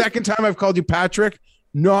is. The second time I've called you Patrick,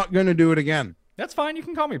 not going to do it again. That's fine. You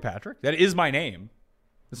can call me Patrick. That is my name.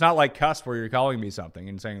 It's not like Cuss where you're calling me something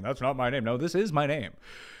and saying, that's not my name. No, this is my name.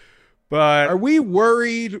 But are we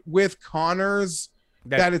worried with Connors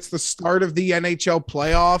that it's the start of the NHL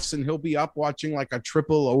playoffs and he'll be up watching like a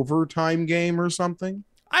triple overtime game or something?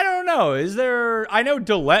 I don't know. I know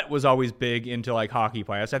Dillette was always big into like hockey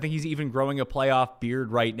playoffs. I think he's even growing a playoff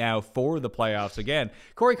beard right now for the playoffs again.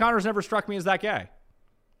 Corey Connors never struck me as that guy.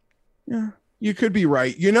 Yeah, you could be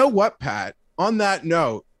right. You know what, Pat? On that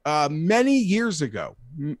note, many years ago,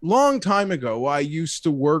 long time ago, I used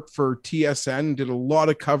to work for TSN, did a lot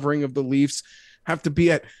of covering of the Leafs, have to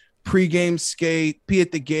be at pregame skate, be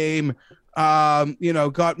at the game,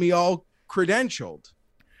 got me all credentialed.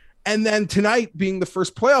 And then tonight being the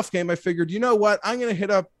first playoff game, I figured, you know what? I'm going to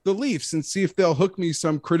hit up the Leafs and see if they'll hook me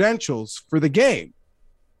some credentials for the game.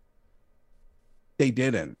 They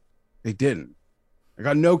didn't. I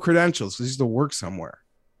got no credentials. I used to work somewhere.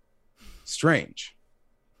 Strange.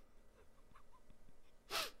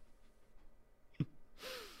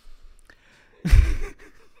 I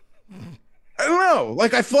don't know.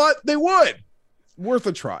 Like, I thought they would. Worth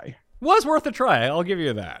a try. Was worth a try. I'll give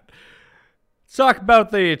you that. Let's talk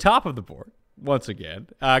about the top of the board once again.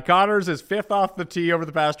 Connors is 5th off the tee over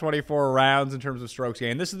the past 24 rounds in terms of strokes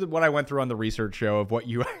gained. This is what I went through on the research show of what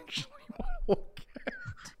you actually want to look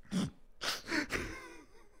at.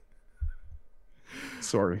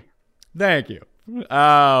 Sorry. Thank you.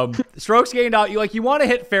 Strokes gained out. You want to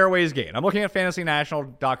hit fairways gained. I'm looking at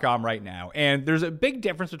fantasynational.com right now, and there's a big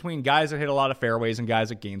difference between guys that hit a lot of fairways and guys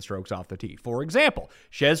that gain strokes off the tee. For example,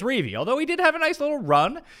 Chez Reavie, although he did have a nice little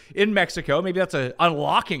run in Mexico, maybe that's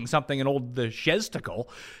unlocking something in the Chesticle.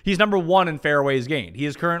 He's number 1 in fairways gained. He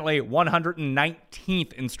is currently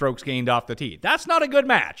 119th in strokes gained off the tee. That's not a good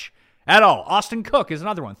match at all. Austin Cook is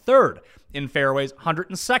another one, 3rd in fairways,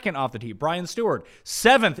 102nd off the tee. Brian Stewart,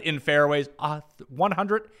 7th in fairways,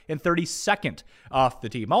 132nd off the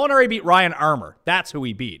tee. Molinari beat Ryan Armour. That's who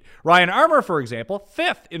he beat. Ryan Armour, for example,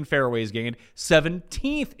 5th in fairways gained,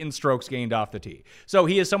 17th in strokes gained off the tee. So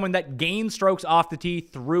he is someone that gains strokes off the tee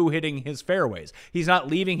through hitting his fairways. He's not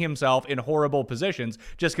leaving himself in horrible positions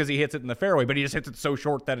just because he hits it in the fairway, but he just hits it so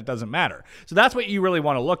short that it doesn't matter. So that's what you really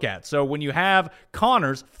want to look at. So when you have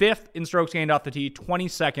Connors, 5th in strokes gained off the tee,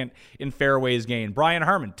 22nd in fairways gained. Brian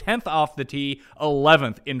Harman, 10th off the tee,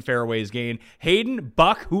 11th in fairways gained. Hayden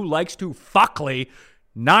Buck, who likes to fuckly,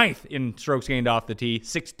 9th in strokes gained off the tee,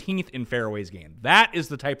 16th in fairways gained. That is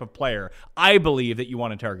the type of player I believe that you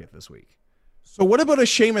want to target this week. So what about a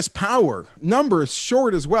Seamus Power? Numbers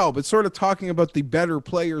short as well, but sort of talking about the better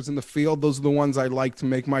players in the field. Those are the ones I like to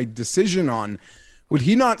make my decision on. Would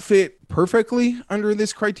he not fit perfectly under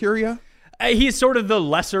this criteria? He's sort of the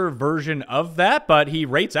lesser version of that, but he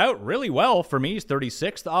rates out really well for me. He's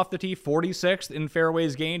 36th off the tee, 46th in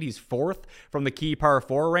fairways gained. He's 4th from the key par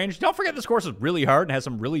 4 range. Don't forget this course is really hard and has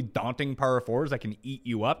some really daunting par 4s that can eat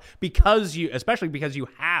you up especially because you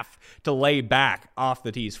have to lay back off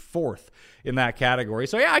the tees. 4th in that category.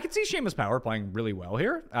 So yeah, I can see Seamus Power playing really well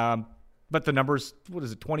here. But the numbers,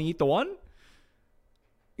 28 to 1?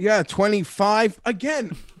 Yeah, 25.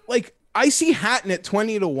 Again, like I see Hatton at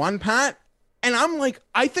 20 to 1, Pat. And I'm like,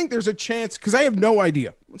 I think there's a chance because I have no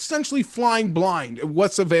idea, essentially flying blind at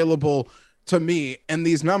what's available to me and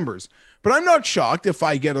these numbers. But I'm not shocked if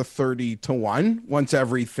I get a 30 to 1 once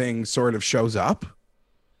everything sort of shows up.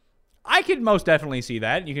 I could most definitely see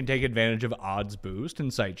that. You can take advantage of odds boost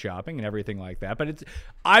and site shopping and everything like that. But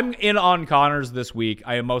I'm in on Connors this week.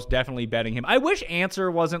 I am most definitely betting him. I wish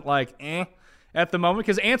Answer wasn't like, at the moment,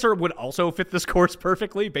 because Answer would also fit this course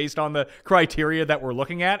perfectly based on the criteria that we're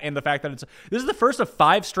looking at and the fact that this is the first of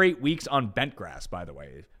 5 straight weeks on bent grass, by the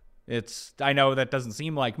way. I know that doesn't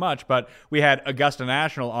seem like much, but we had Augusta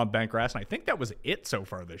National on bent grass, and I think that was it so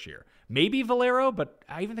far this year. Maybe Valero, but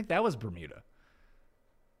I even think that was Bermuda.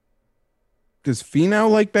 Does Finau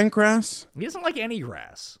like bent grass? He doesn't like any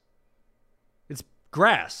grass. It's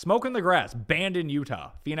grass, smoking the grass, banned in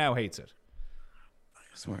Utah. Finau hates it. I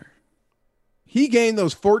swear. He gained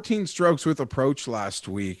those 14 strokes with approach last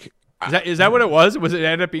week. Is that what it was? Was it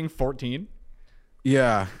end up being 14?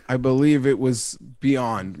 Yeah, I believe it was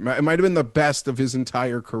beyond. It might have been the best of his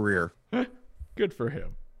entire career. Good for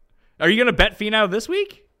him. Are you going to bet Finau this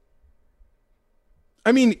week?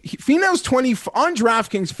 I mean, Finau's 20 on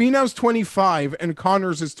DraftKings. Finau's 25 and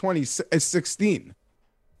Connors is 16.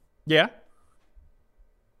 Yeah.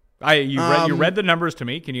 You read the numbers to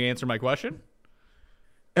me. Can you answer my question?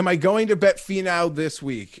 Am I going to bet Finau this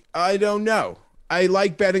week? I don't know. I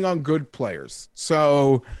like betting on good players,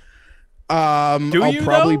 so I'll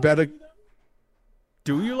probably bet.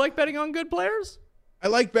 Do you like betting on good players? I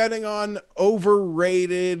like betting on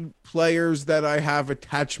overrated players that I have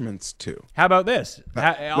attachments to. How about this?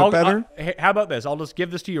 How about this? I'll just give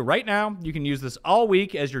this to you right now. You can use this all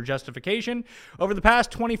week as your justification. Over the past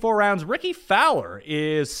 24 rounds, Ricky Fowler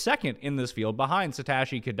is second in this field behind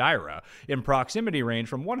Satoshi Kodaira in proximity range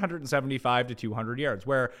from 175 to 200 yards,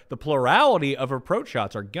 where the plurality of approach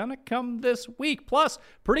shots are going to come this week. Plus,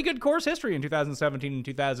 pretty good course history in 2017 and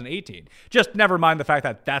 2018. Just never mind the fact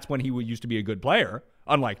that that's when he used to be a good player.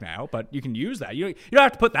 Unlike now, but you can use that. You don't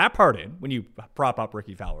have to put that part in when you prop up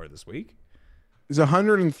Ricky Fowler this week. It's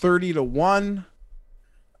 130 to 1,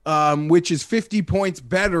 which is 50 points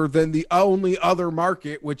better than the only other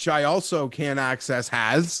market, which I also can't access,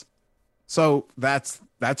 has. So that's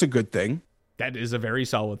a good thing. That is a very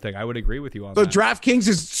solid thing. I would agree with you on that. So DraftKings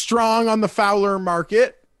is strong on the Fowler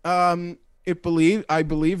market. I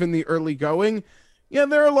believe in the early going. Yeah,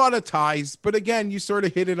 there are a lot of ties, but again, you sort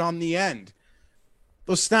of hit it on the end.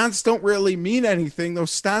 Those stats don't really mean anything. Those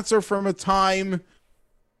stats are from a time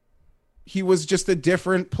he was just a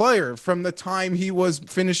different player, from the time he was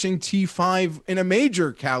finishing T5 in a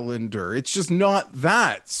major calendar. It's just not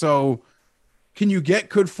that. So can you get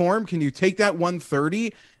good form? Can you take that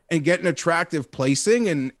 130 and get an attractive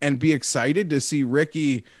placing and be excited to see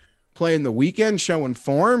Ricky play in the weekend showing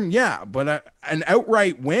form? Yeah, but an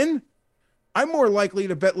outright win? I'm more likely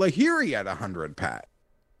to bet Lahiri at 100, Pat.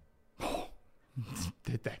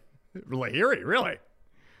 Did they? Lahiri, really?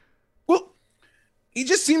 Well, he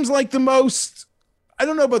just seems like the most, I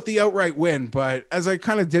don't know about the outright win, but as I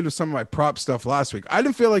kind of did with some of my prop stuff last week, I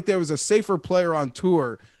didn't feel like there was a safer player on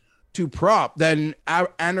tour to prop than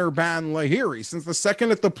Anirban Lahiri. Since the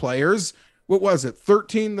second at the Players, what was it,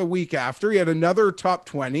 13 the week after, he had another top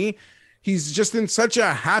 20. He's just in such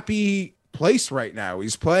a happy place right now.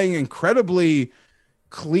 He's playing incredibly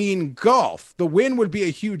clean golf. The win would be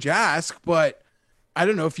a huge ask, but I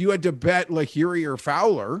don't know if you had to bet Lahiri or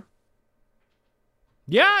Fowler.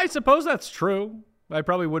 Yeah, I suppose that's true. I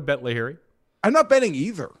probably would bet Lahiri. I'm not betting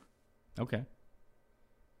either. Okay.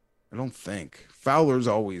 I don't think. Fowler's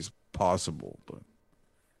always possible, but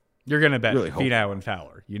you're going to bet really Finau and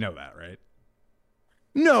Fowler. You know that, right?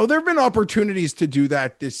 No, there have been opportunities to do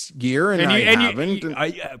that this year, and I haven't.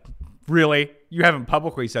 Really? You haven't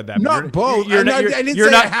publicly said that. Not both. Has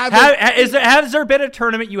there been a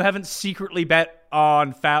tournament you haven't secretly bet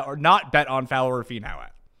on Fowler, or not bet on Fowler or Finau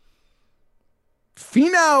at?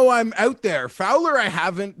 Finau, I'm out there. Fowler, I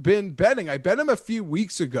haven't been betting. I bet him a few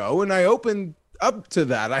weeks ago, and I opened up to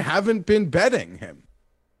that. I haven't been betting him.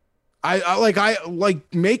 I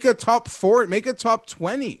make a top 4, make a top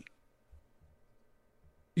 20.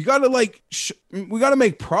 You got to we got to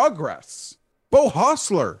make progress. Bo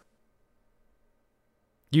Hostler.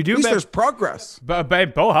 You do. At least there's progress. But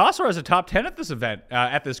Bo Hostler has a top 10 at this event,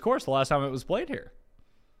 at this course, the last time it was played here.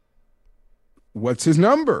 What's his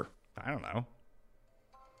number? I don't know.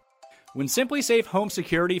 When Simply Safe Home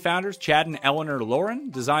Security founders Chad and Eleanor Lauren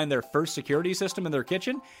designed their first security system in their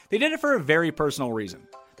kitchen, they did it for a very personal reason.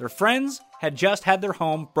 Their friends had just had their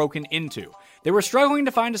home broken into. They were struggling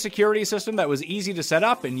to find a security system that was easy to set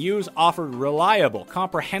up and use, offered reliable,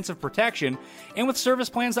 comprehensive protection, and with service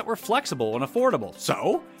plans that were flexible and affordable.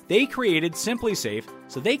 So, they created Simply Safe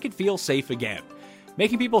so they could feel safe again.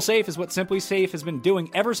 Making people safe is what Simply Safe has been doing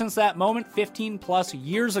ever since that moment 15 plus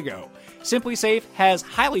years ago. Simply Safe has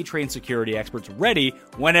highly trained security experts ready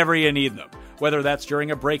whenever you need them. Whether that's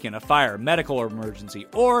during a break-in, a fire, medical emergency,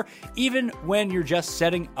 or even when you're just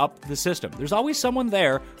setting up the system. There's always someone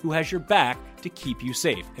there who has your back to keep you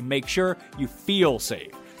safe and make sure you feel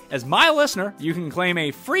safe. As my listener, you can claim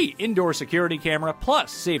a free indoor security camera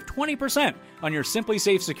plus save 20% on your Simply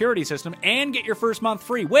Safe security system and get your first month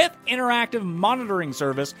free with interactive monitoring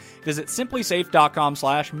service. Visit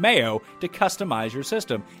simplysafe.com/mayo to customize your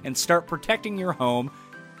system and start protecting your home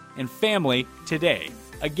and family today.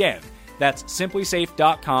 Again, that's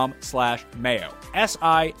simplysafe.com/mayo.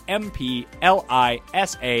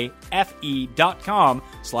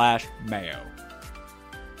 simplysafe.com/mayo.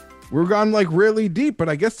 We're gone like really deep, but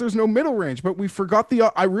I guess there's no middle range. But we forgot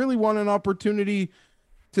I really want an opportunity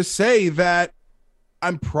to say that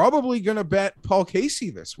I'm probably going to bet Paul Casey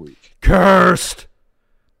this week. Cursed.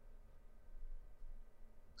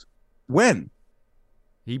 When?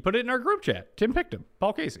 He put it in our group chat. Tim picked him.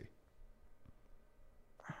 Paul Casey.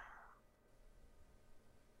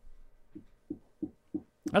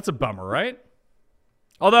 That's a bummer, right?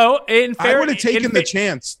 Although, in fairness, I would have taken the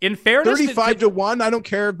chance. In fairness, 35 to 1. I don't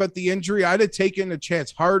care about the injury. I'd have taken a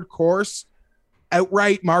chance. Hard course,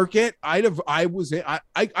 outright market. I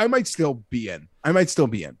might still be in.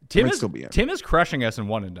 Tim is crushing us in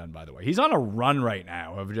one and done, by the way. He's on a run right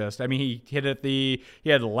now of he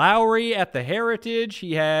had Lowry at the Heritage.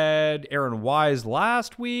 He had Aaron Wise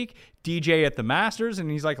last week, DJ at the Masters,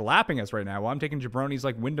 and he's like lapping us right now. Well, I'm taking Jabroni's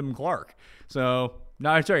like Wyndham Clark. So,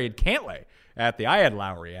 no, I'm sorry, he had Cantlay. I had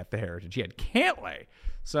Lowry at the Heritage. He had Cantlay.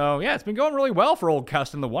 So, yeah, it's been going really well for old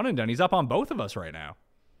Custon, the one and done. He's up on both of us right now.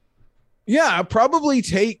 Yeah, I'll probably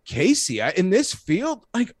take Casey. In this field,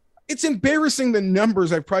 it's embarrassing the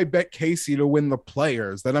numbers. I probably bet Casey to win the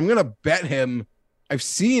Players that I'm going to bet him. I've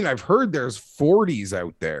heard there's 40s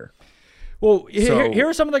out there. Well, here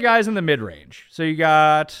are some of the guys in the mid-range. So you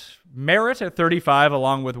got Merritt at 35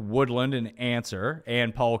 along with Woodland and Answer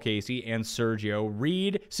and Paul Casey and Sergio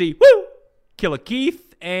Reed. Killa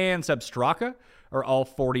Keith and Seb Straka are all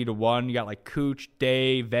 40 to 1. You got like Cooch,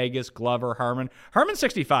 Day, Vegas, Glover, Harman. Harman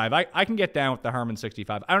 65. I can get down with the Harman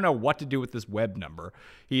 65. I don't know what to do with this Webb number.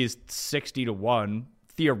 He is 60 to 1.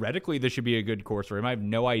 Theoretically, this should be a good course for him. I have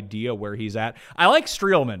no idea where he's at. I like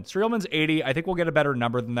Streelman. Streelman's 80. I think we'll get a better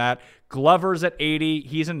number than that. Glover's at 80.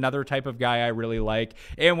 He's another type of guy I really like.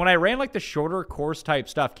 And when I ran like the shorter course type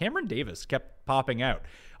stuff, Cameron Davis kept popping out.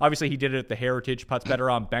 Obviously, he did it at the Heritage, puts better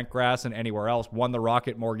on bent grass than anywhere else, won the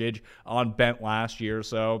Rocket Mortgage on bent last year,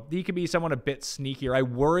 so he could be someone a bit sneakier. I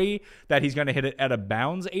worry that he's going to hit it at a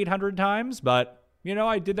bounds 800 times, but,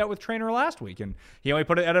 I did that with Trainer last week, and he only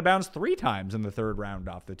put it at a bounds 3 times in the third round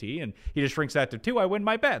off the tee, and he just shrinks that to 2. I win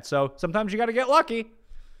my bet, so sometimes you got to get lucky.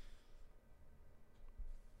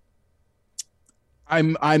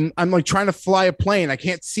 I'm like trying to fly a plane. I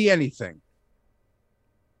can't see anything.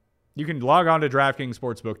 You can log on to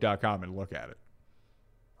DraftKingsSportsbook.com and look at it.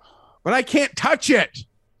 But I can't touch it.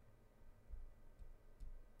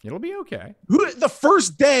 It'll be okay. The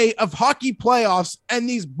first day of hockey playoffs, and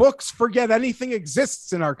these books forget anything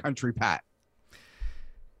exists in our country, Pat.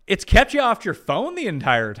 It's kept you off your phone the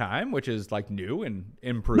entire time, which is like new and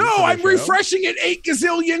improved. No, I'm refreshing it 8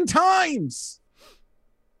 gazillion times.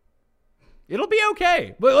 It'll be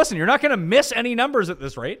okay. But listen, you're not going to miss any numbers at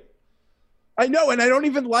this rate. I know, and I don't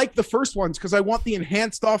even like the first ones because I want the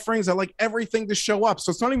enhanced offerings. I like everything to show up.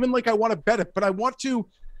 So it's not even like I want to bet it, but I want to.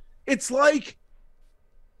 It's like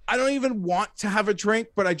I don't even want to have a drink,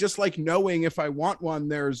 but I just like knowing if I want one,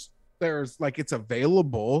 there's like it's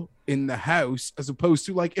available in the house, as opposed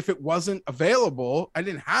to like if it wasn't available, I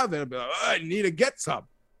didn't have it. I'd be like, I need to get some.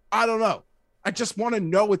 I don't know. I just want to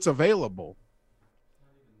know it's available.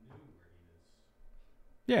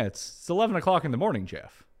 Yeah, it's 11 o'clock in the morning,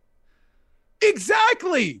 Jeff.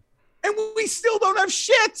 Exactly. And we still don't have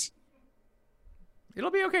shit.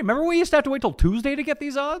 It'll be okay. Remember we used to have to wait till Tuesday to get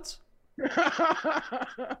these odds?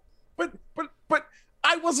 but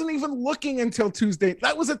I wasn't even looking until Tuesday.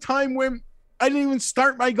 That was a time when I didn't even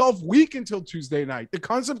start my golf week until Tuesday night. The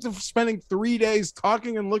concept of spending 3 days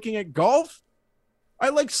talking and looking at golf, I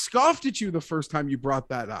like scoffed at you the first time you brought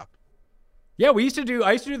that up. Yeah, I used to do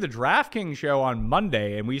the DraftKings show on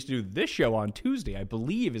Monday, and we used to do this show on Tuesday, I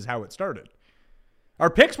believe is how it started. Our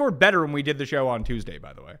picks were better when we did the show on Tuesday,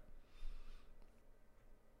 by the way.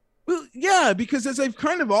 Well, yeah, because as I've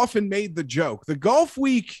kind of often made the joke, the golf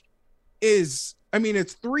week is,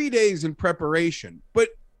 it's 3 days in preparation. But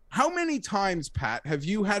how many times, Pat, have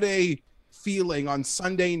you had a feeling on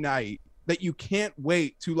Sunday night that you can't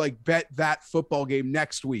wait to like bet that football game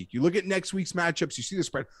next week? You look at next week's matchups, you see the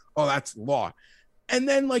spread. Oh, that's law. And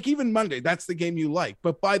then like even Monday, that's the game you like.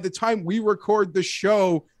 But by the time we record the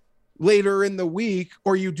show later in the week,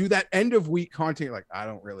 or you do that end of week content, you're like, I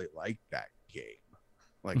don't really like that game.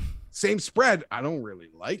 Like same spread. I don't really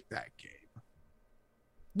like that game.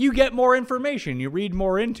 You get more information. You read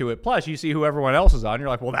more into it. Plus, you see who everyone else is on. You're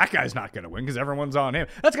like, well, that guy's not going to win because everyone's on him.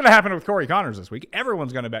 That's going to happen with Corey Connors this week.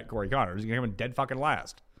 Everyone's going to bet Corey Connors. He's going to come in dead fucking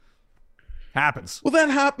last. Happens. Well, that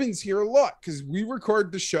happens here a lot because we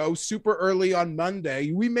record the show super early on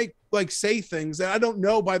Monday. We make say things that I don't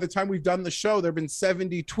know by the time we've done the show. There have been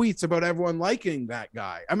 70 tweets about everyone liking that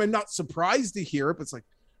guy. I mean, not surprised to hear it, but it's like,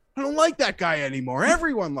 I don't like that guy anymore.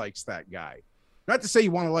 Everyone likes that guy. Not to say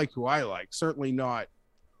you want to like who I like. Certainly not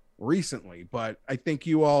recently, but I think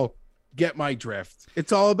you all get my drift.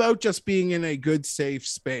 It's all about just being in a good, safe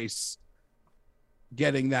space,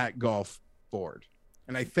 getting that golf board.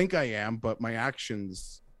 And I think I am, but my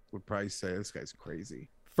actions would probably say this guy's crazy.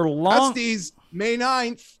 For long, Custies, May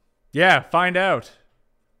 9th. Yeah, find out.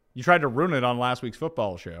 You tried to ruin it on last week's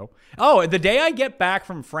football show. Oh, the day I get back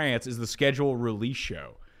from France is the schedule release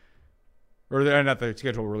show. Or not the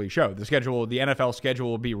schedule release show. The NFL schedule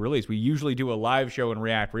will be released. We usually do a live show and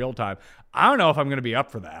react real time. I don't know if I'm going to be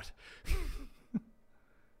up for that.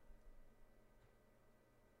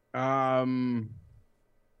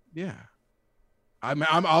 Yeah.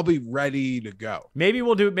 I'll be ready to go. Maybe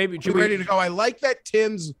we'll do it. Maybe ready to go. I like that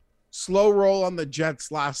Tim's slow roll on the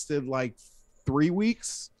Jets lasted like 3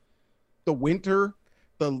 weeks. The winter,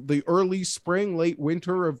 the early spring, late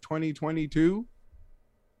winter of 2022.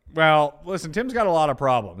 Well, listen, Tim's got a lot of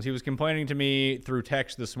problems. He was complaining to me through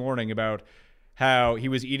text this morning about how he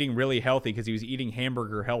was eating really healthy because he was eating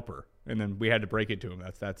Hamburger Helper. And then we had to break it to him.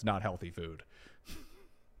 That's not healthy food.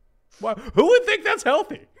 Well, who would think that's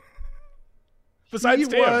healthy? Besides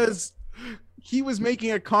Tim. He was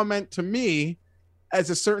making a comment to me as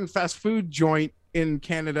a certain fast food joint in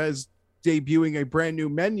Canada is debuting a brand new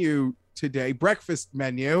menu today, breakfast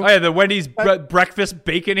menu. Oh yeah, the Wendy's breakfast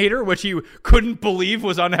bacon eater, which you couldn't believe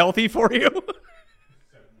was unhealthy for you.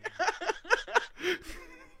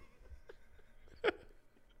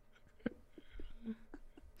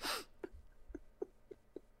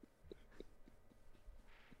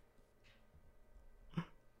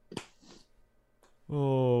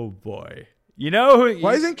 Oh boy. You know who?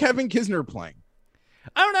 Why isn't Kevin Kisner playing?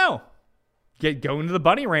 I don't know. Going to the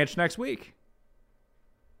Bunny Ranch next week.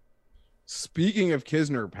 Speaking of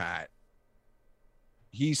Kisner, Pat,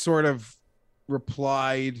 he sort of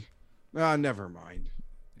replied, never mind.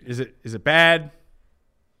 Is it bad?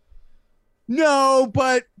 No,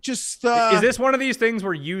 but just is this one of these things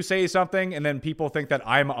where you say something and then people think that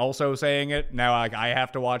I'm also saying it? Now I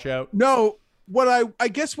have to watch out. No, what I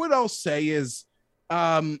guess what I'll say is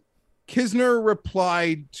Kisner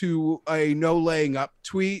replied to a no laying up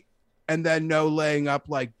tweet, and then no laying up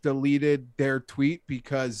deleted their tweet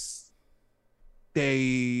because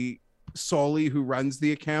Sully, who runs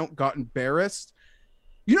the account, got embarrassed.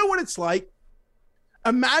 You know what it's like?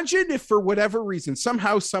 Imagine if for whatever reason,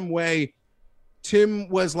 somehow, some way, Tim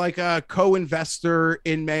was like a co-investor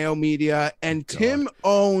in Mayo Media, and Tim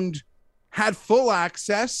had full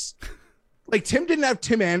access. Like Tim didn't have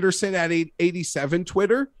Tim Anderson at 87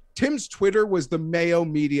 Twitter. Tim's Twitter was the Mayo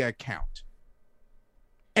Media account.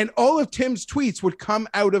 And all of Tim's tweets would come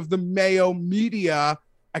out of the Mayo Media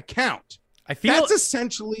account. That's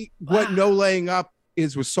essentially what no laying up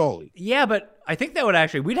is with Sully. Yeah, but I think that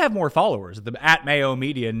we'd have more followers at Mayo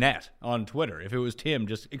Media Net on Twitter if it was Tim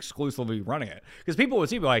just exclusively running it. Because people would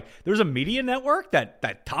see like, there's a media network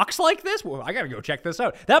that talks like this? Well, I got to go check this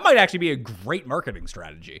out. That might actually be a great marketing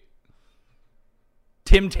strategy.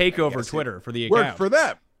 Tim take over Twitter for the account. Worked for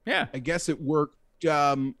them. Yeah. I guess it worked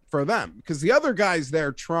for them because the other guys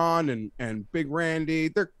there, Tron and Big Randy,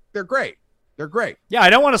 they're great. They're great. Yeah,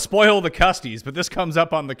 I don't want to spoil the Custies, but this comes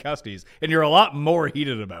up on the Custies, and you're a lot more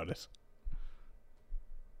heated about it.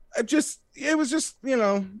 It was just,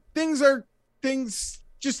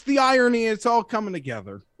 just the irony. It's all coming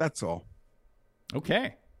together. That's all.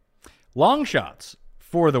 Okay. Long shots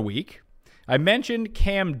for the week. I mentioned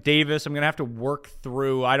Cam Davis. I'm going to have to work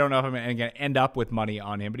through. I don't know if I'm going to end up with money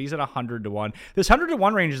on him, but he's at 100-1. This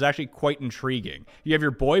 100-1 range is actually quite intriguing. You have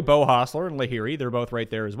your boy Bo Hostler and Lahiri. They're both right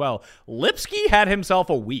there as well. Lipsky had himself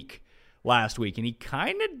a week last week, and he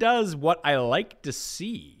kind of does what I like to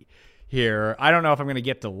see here. I don't know if I'm going to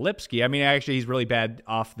get to Lipsky. I mean, actually, he's really bad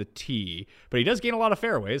off the tee, but he does gain a lot of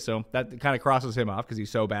fairways, so that kind of crosses him off because he's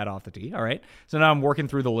so bad off the tee. All right, so now I'm working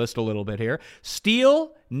through the list a little bit here.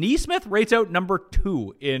 Steele Neesmith rates out number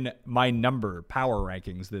 2 in my number power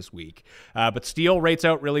rankings this week, but Steele rates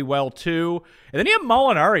out really well too. And then you have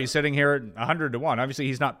Molinari sitting here at 100-1. Obviously,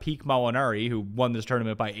 he's not peak Molinari, who won this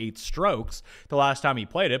tournament by 8 strokes the last time he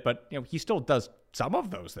played it, but he still does some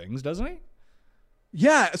of those things, doesn't he?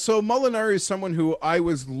 Yeah, so Molinari is someone who I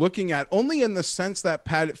was looking at only in the sense that,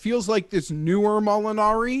 Pat, it feels like this newer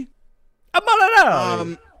Molinari.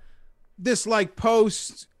 Molinari. This like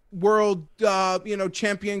post world,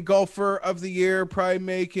 champion golfer of the year, probably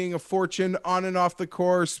making a fortune on and off the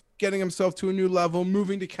course, getting himself to a new level,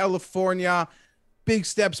 moving to California, big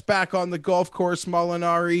steps back on the golf course.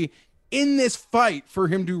 Molinari in this fight for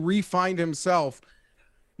him to re-find himself.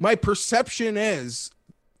 My perception is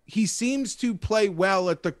he seems to play well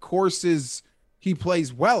at the courses he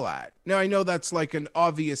plays well at. Now, I know that's like an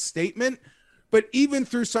obvious statement, but even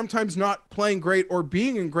through sometimes not playing great or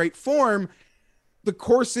being in great form, the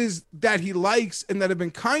courses that he likes and that have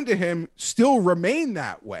been kind to him still remain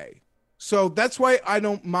that way. So that's why I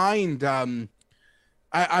don't mind.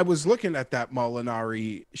 I was looking at that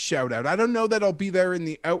Molinari shout out. I don't know that I'll be there in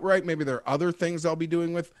the outright. Maybe there are other things I'll be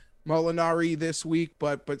doing with Molinari this week,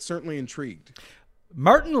 but certainly intrigued.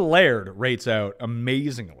 Martin Laird rates out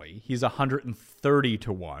amazingly. He's 130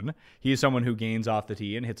 to 1. He's someone who gains off the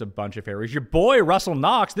tee and hits a bunch of fairways. Your boy, Russell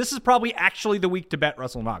Knox. This is probably actually the week to bet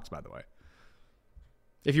Russell Knox, by the way.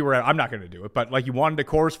 If you were, I'm not going to do it, but like you wanted a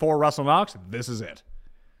course for Russell Knox, this is it.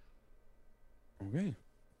 Okay.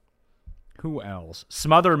 Who else?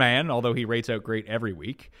 Smotherman, although he rates out great every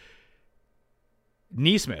week.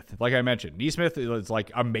 Neesmith, like I mentioned. Neesmith is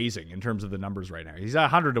like amazing in terms of the numbers right now. He's at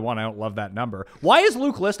 100 to 1. I don't love that number. Why is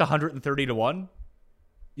Luke List 130 to 1?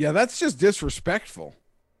 Yeah, that's just disrespectful.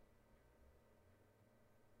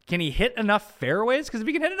 Can he hit enough fairways? Because if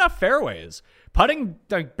he can hit enough fairways, putting,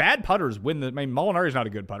 like, bad putters win. Molinari's not a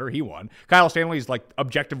good putter. He won. Kyle Stanley's like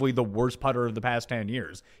objectively the worst putter of the past 10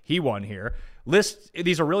 years. He won here. List,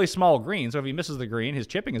 these are really small greens, so if he misses the green, his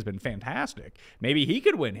chipping has been fantastic. Maybe he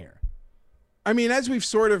could win here. I mean, as we've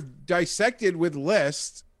sort of dissected with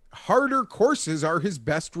List, harder courses are his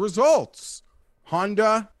best results.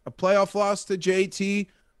 Honda, a playoff loss to JT,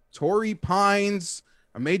 Torrey Pines,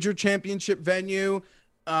 a major championship venue.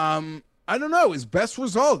 I don't know. His best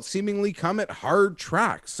results seemingly come at hard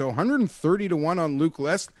tracks. So 130 to 1 on Luke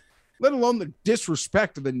List, let alone the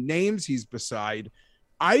disrespect of the names he's beside.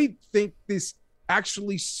 I think this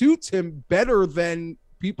actually suits him better than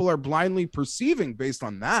people are blindly perceiving based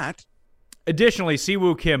on that. Additionally,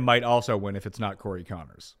 Siwoo Kim might also win if it's not Corey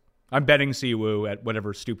Connors. I'm betting Siwoo at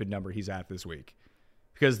whatever stupid number he's at this week.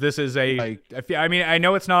 Because this is I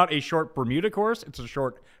know it's not a short Bermuda course. It's a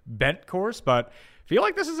short bent course, but I feel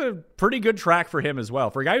like this is a pretty good track for him as well.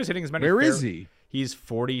 For a guy who's hitting as many. Where is he? He's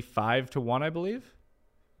 45 to 1, I believe.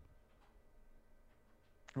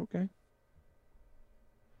 Okay.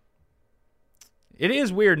 It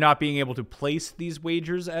is weird not being able to place these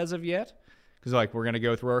wagers as of yet. Because, like, we're going to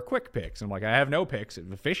go through our quick picks. And I'm like, I have no picks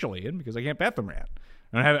officially in because I can't bet them yet.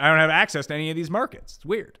 I don't have access to any of these markets. It's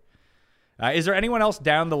weird. Is there anyone else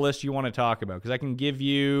down the list you want to talk about? Because I can give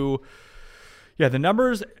you, the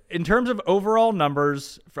numbers. In terms of overall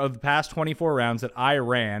numbers of the past 24 rounds that I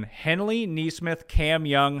ran, Henley, Neesmith, Cam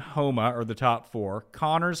Young, Homa are the top four.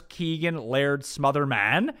 Connors, Keegan, Laird,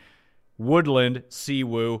 Smotherman, Woodland,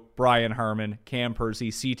 Siwoo, Brian Harmon, Cam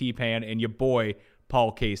Percy, CT Pan, and your boy,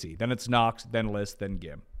 Paul Casey. Then it's Knox, then List, then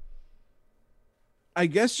Gim. I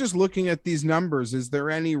guess just looking at these numbers, is there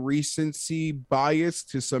any recency bias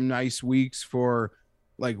to some nice weeks for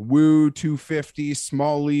like Woo 250,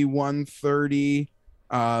 Smalley 130,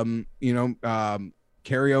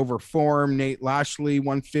 carryover form, Nate Lashley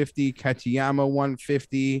 150, Katayama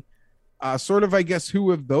 150. Sort of, I guess,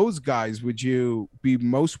 who of those guys would you be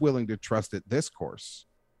most willing to trust at this course?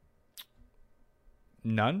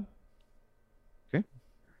 None.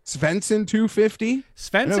 Svensson 250.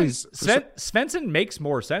 Svensson makes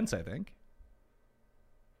more sense, I think.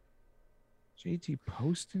 JT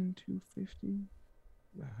Poston 250.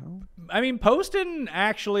 The hell? I mean, Poston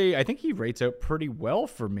actually, I think he rates out pretty well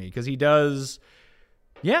for me because he does,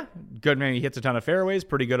 good man. He hits a ton of fairways,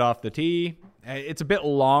 pretty good off the tee. It's a bit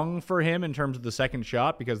long for him in terms of the second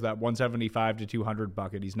shot because that 175 to 200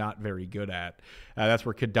 bucket he's not very good at. That's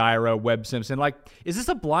where Kadira, Webb Simpson, is this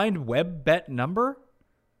a blind Webb bet number?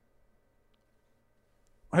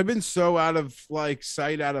 I've been so out of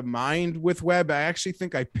sight, out of mind with Webb. I actually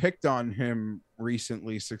think I picked on him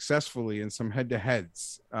recently successfully in some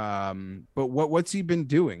head-to-heads. But what's he been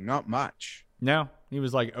doing? Not much. No, he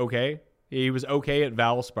was okay. He was okay at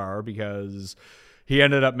Valspar because he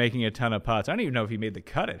ended up making a ton of putts. I don't even know if he made the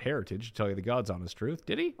cut at Heritage, to tell you the God's honest truth.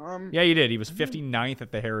 Did he? Yeah, he did. He was 59th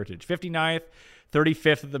at the Heritage. 59th,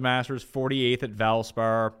 35th at the Masters, 48th at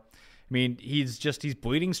Valspar. I mean, he's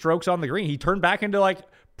bleeding strokes on the green. He turned back into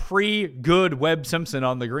pre-good Webb Simpson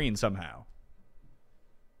on the green somehow.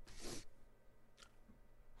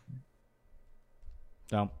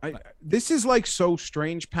 So this is so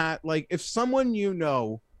strange, Pat. If someone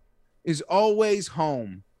is always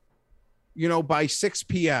home, by 6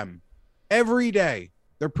 p.m. every day.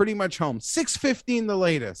 They're pretty much home. 6:15 the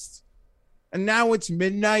latest. And now it's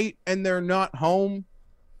midnight and they're not home.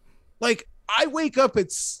 Like, I wake up at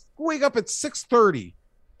 6:30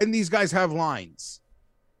 and these guys have lines.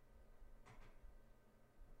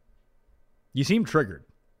 You seem triggered.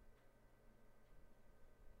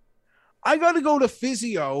 I got to go to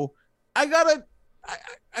physio. I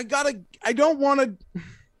don't want to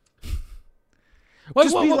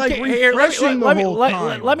just be like refreshing the whole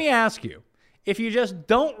time. Let me ask you, if you just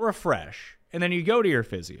don't refresh and then you go to your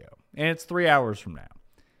physio and it's 3 hours from now,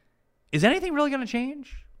 is anything really going to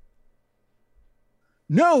change?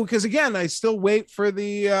 No, because again, I still wait for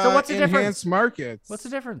the So what's the enhanced difference? markets. What's the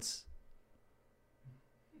difference?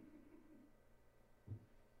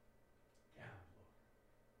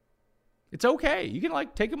 It's okay. You can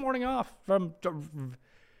like take a morning off from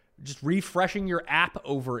just refreshing your app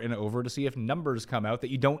over and over to see if numbers come out that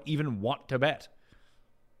you don't even want to bet.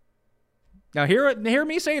 Now hear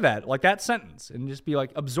me say that, like that sentence, and just be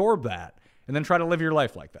like, absorb that, and then try to live your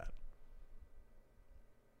life like that.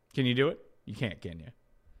 Can you do it? You can't, can you?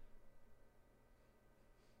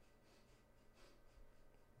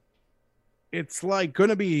 It's like going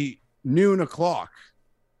to be noon o'clock.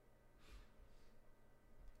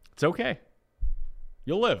 It's okay.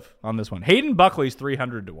 You'll live on this one. Hayden Buckley's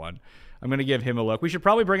 300 to 1. I'm going to give him a look. We should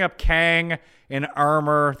probably bring up Kang and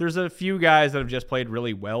Armour. There's a few guys that have just played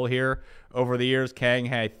really well here over the years.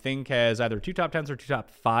 Kang, I think, has either 2 top 10s or 2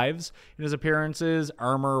 top 5s in his appearances.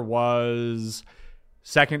 Armour was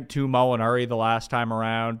second to Molinari the last time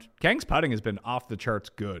around. Kang's putting has been off the charts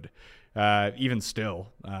good. Even still,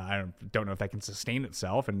 I don't know if that can sustain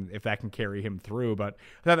itself and if that can carry him through, but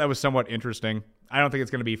I thought that was somewhat interesting. I don't think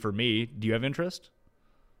it's going to be for me. Do you have interest?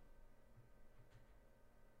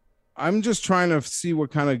 I'm just trying to see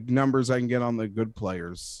what kind of numbers I can get on the good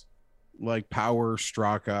players, like Power,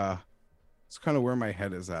 Straka. It's kind of where my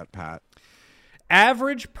head is at, Pat.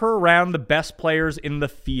 Average per round, the best players in the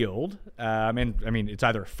field. I mean, it's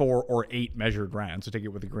either 4 or 8 measured rounds, so take it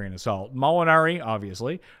with a grain of salt. Molinari,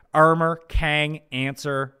 obviously. Armour, Kang,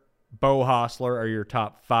 Answer, Bo Hostler are your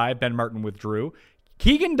top 5. Ben Martin withdrew.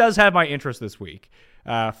 Keegan does have my interest this week.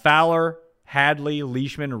 Fowler, Hadley,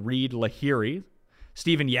 Leishman, Reed, Lahiri,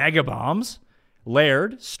 Steven Yagabombs,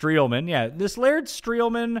 Laird, Streelman. Yeah, this Laird,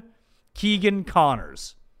 Streelman, Keegan,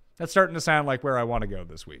 Connors. That's starting to sound like where I want to go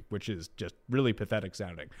this week, which is just really pathetic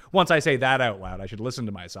sounding. Once I say that out loud, I should listen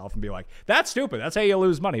to myself and be like, that's stupid. That's how you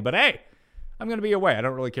lose money. But hey, I'm going to be away. I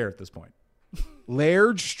don't really care at this point.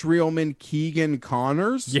 Laird, Streelman, Keegan,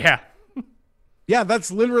 Connors? Yeah. Yeah,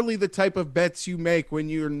 that's literally the type of bets you make when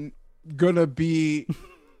you're going to be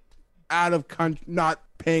out of not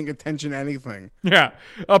paying attention to anything. Yeah.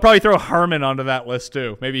 I'll probably throw Harmon onto that list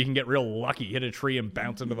too. Maybe you can get real lucky, hit a tree and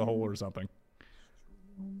bounce into the hole or something.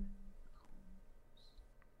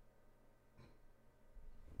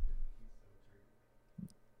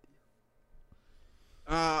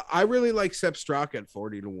 I really like Sepp Straka at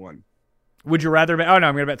 40 to 1. Would you rather bet? Oh, no,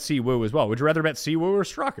 I'm going to bet Siwoo as well. Would you rather bet Siwoo or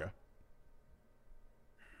Straka?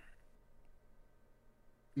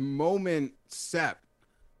 Moment Sepp.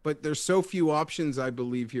 But there's so few options, I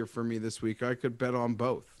believe, here for me this week. I could bet on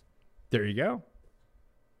both. There you go.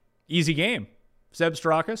 Easy game. Seb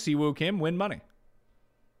Straka, Siwoo Kim, win money.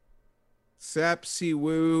 Sepp,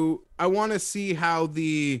 Siwoo. I want to see how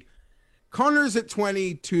the Connors at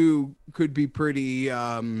 22 could be pretty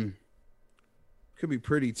tempting.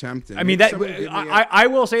 I mean, I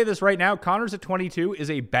will say this right now. Connors at 22 is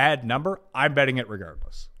a bad number. I'm betting it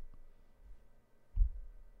regardless.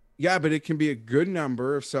 Yeah, but it can be a good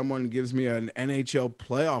number if someone gives me an NHL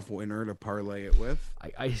playoff winner to parlay it with.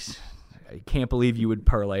 I can't believe you would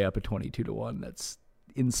parlay up a 22 to 1. That's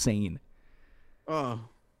insane. Oh,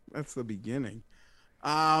 that's the beginning.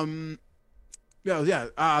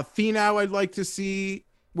 Finau, I'd like to see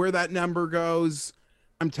where that number goes.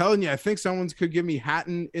 I'm telling you, I think someone could give me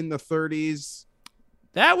Hatton in the 30s.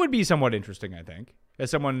 That would be somewhat interesting, I think. As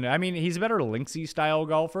someone, I mean, he's a better Linksy style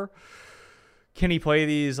golfer. Can he play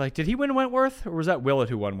these? Like, did he win Wentworth, or was that Willett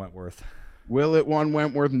who won Wentworth? Willett won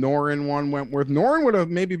Wentworth. Noren won Wentworth. Noren would have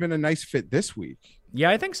maybe been a nice fit this week. Yeah,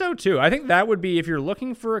 I think so too. I think that would be, if you're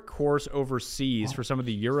looking for a course overseas for some of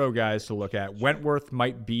the Euro guys to look at, Wentworth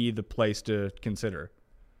might be the place to consider.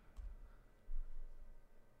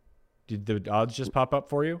 Did the odds just pop up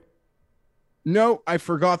for you? No, I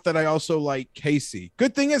forgot that I also like Casey.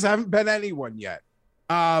 Good thing is I haven't bet anyone yet.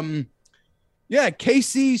 Casey,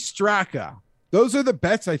 Straka. Those are the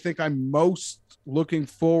bets I think I'm most looking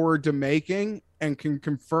forward to making and can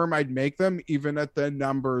confirm I'd make them even at the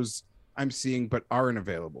numbers I'm seeing but aren't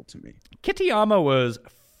available to me. Kitayama was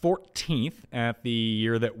 14th at the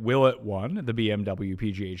year that Willett won the BMW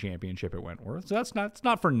PGA Championship at Wentworth. So it's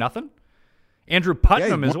not for nothing. Andrew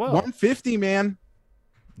Putnam as well. 150, man.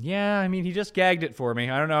 Yeah, I mean, he just gagged it for me.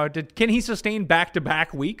 I don't know. Can he sustain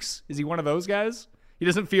back-to-back weeks? Is he one of those guys? He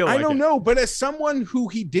doesn't feel like it. I don't know, but as someone who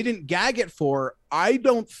he didn't gag it for, I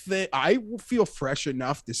don't think I will feel fresh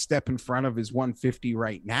enough to step in front of his 150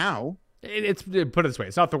 right now. Put it this way.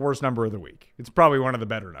 It's not the worst number of the week. It's probably one of the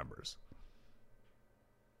better numbers.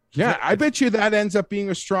 Yeah, I bet you that ends up being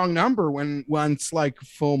a strong number once like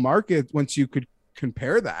full market, once you could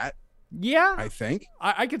compare that. Yeah, I think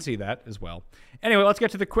I could see that as well. Anyway, let's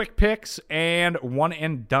get to the quick picks and one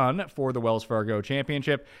and done for the Wells Fargo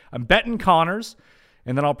Championship. I'm betting Connors,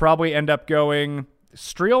 and then I'll probably end up going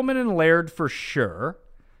Streelman and Laird for sure,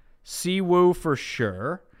 Siwoo for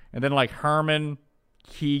sure, and then like Herman,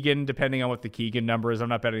 Keegan, depending on what the Keegan number is. I'm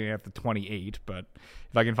not betting at the 28, but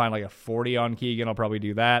if I can find like a 40 on Keegan, I'll probably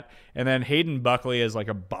do that. And then Hayden Buckley is like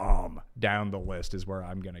a bomb down the list is where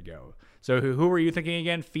I'm going to go. So who were you thinking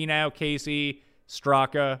again? Finau, Casey,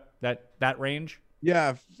 Straka, that range?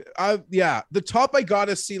 Yeah. Yeah. The top, I got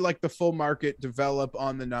to see like the full market develop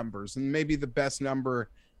on the numbers, and maybe the best number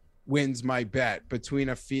wins my bet between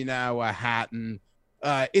a Finau, a Hatton.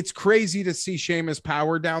 It's crazy to see Seamus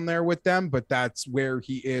Power down there with them, but that's where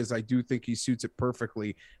he is. I do think he suits it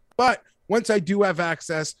perfectly. But once I do have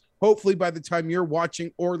access, hopefully by the time you're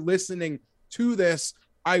watching or listening to this,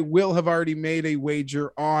 I will have already made a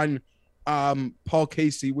wager on Paul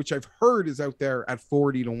Casey, which I've heard is out there at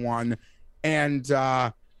 40-1, and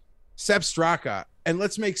Sepp Straka. And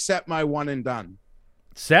let's make Sepp my one and done.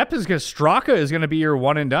 Straka is going to be your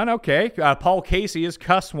one and done. Okay. Paul Casey is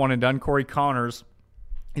Cuss one and done. Corey Connors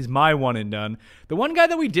is my one and done. The one guy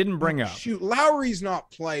that we didn't bring up. Shoot, Lowry's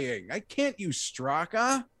not playing. I can't use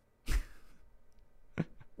Straka.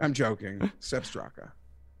 I'm joking. Sepp Straka.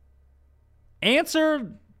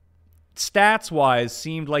 Answer stats-wise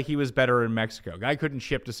seemed like he was better in Mexico. Guy couldn't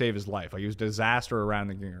chip to save his life. Like he was a disaster around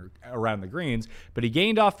the greens, but he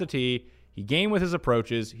gained off the tee. He gained with his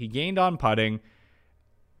approaches. He gained on putting.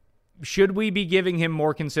 Should we be giving him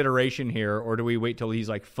more consideration here, or do we wait till he's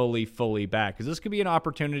like fully back? Because this could be an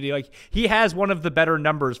opportunity. Like he has one of the better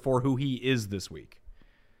numbers for who he is this week.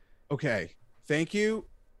 Okay. Thank you.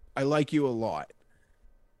 I like you a lot.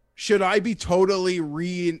 Should I be totally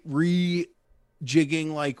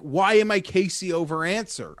jigging like, why am I Casey over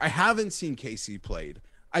Answer? I haven't seen Casey played.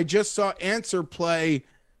 I just saw Answer play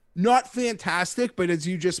not fantastic, but as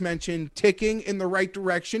you just mentioned, ticking in the right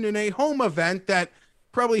direction in a home event that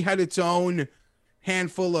probably had its own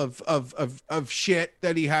handful of shit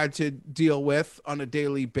that he had to deal with on a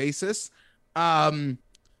daily basis. So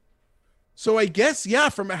I guess, yeah,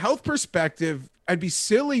 from a health perspective, I'd be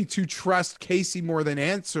silly to trust Casey more than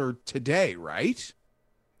Answer today, right?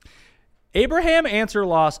 Abraham Answer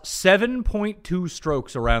lost 7.2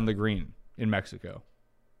 strokes around the green in Mexico.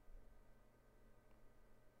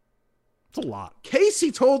 It's a lot. Casey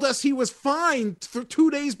told us he was fine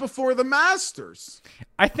 2 days before the Masters.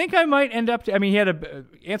 I think I might end up. He had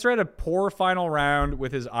Answer had a poor final round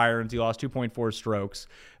with his irons. He lost 2.4 strokes,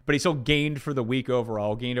 but he still gained for the week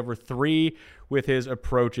overall. Gained over 3 with his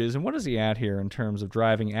approaches. And what is he at here in terms of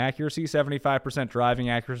driving accuracy? 75% driving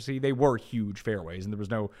accuracy. They were huge fairways, and there was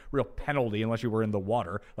no real penalty unless you were in the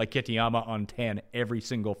water, like Kitayama on 10 every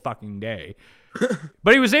single fucking day.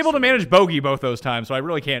 But he was able to manage bogey both those times, so I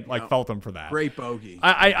really can't fault him for that. Great bogey.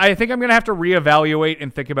 I think I'm going to have to reevaluate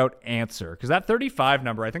and think about Answer, because that 35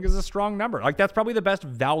 number I think is a strong number. Like that's probably the best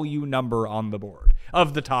value number on the board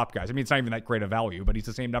of the top guys. I mean, it's not even that great a value, but he's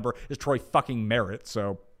the same number as Troy fucking Merritt,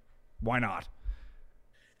 so why not?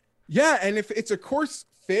 Yeah, and if it's a course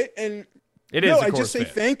fit, and it is. I just say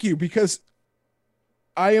thank you, because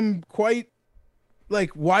I am quite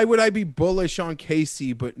like, why would I be bullish on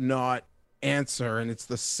Casey but not Answer? And it's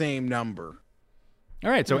the same number. All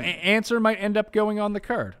right, so Answer might end up going on the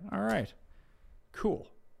card. All right, cool.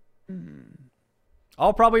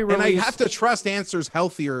 I'll probably release. And I have to trust Answer's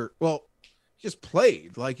healthier. Well, he just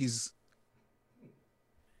played like he's.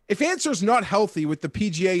 If Answer's not healthy with the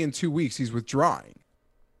PGA in 2 weeks, he's withdrawing.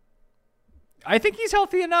 I think he's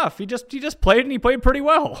healthy enough. He just played, and he played pretty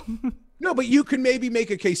well. No, but you can maybe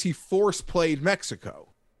make a case he force played Mexico.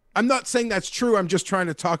 I'm not saying that's true. I'm just trying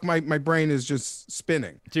to talk. My brain is just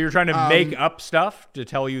spinning. So you're trying to make up stuff to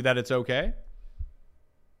tell you that it's okay?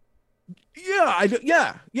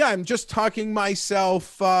 Yeah. I'm just talking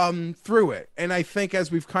myself through it. And I think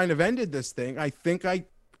as we've kind of ended this thing, I think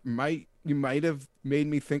you might have made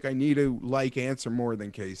me think I need to like Answer more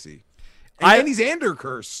than Casey. And he's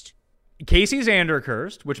Andercursed. Casey's Ander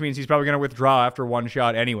cursed, which means he's probably going to withdraw after one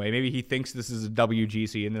shot anyway. Maybe he thinks this is a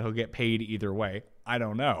WGC and then he'll get paid either way. I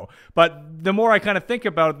don't know. But the more I kind of think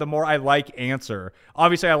about it, the more I like Answer.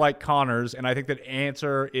 Obviously, I like Connors, and I think that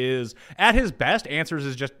Answer is, at his best, Answer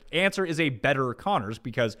is a better Connors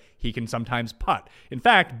because he can sometimes putt. In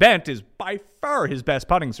fact, Bent is by far his best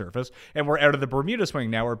putting surface, and we're out of the Bermuda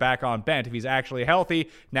swing now. We're back on Bent. If he's actually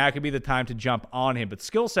healthy, now could be the time to jump on him. But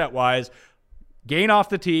skill set-wise, gain off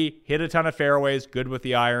the tee, hit a ton of fairways, good with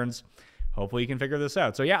the irons. Hopefully he can figure this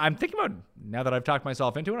out. So yeah, I'm thinking about, now that I've talked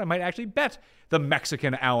myself into it, I might actually bet the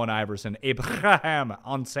Mexican Allen Iverson, Abraham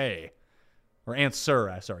Ansay. Or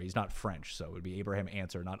Answer, sorry, he's not French, so it would be Abraham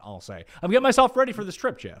Answer, not Ansay. I'm getting myself ready for this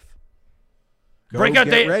trip, Jeff. Break out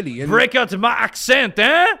my accent,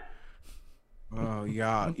 eh? Oh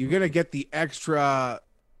yeah, you're gonna get the extra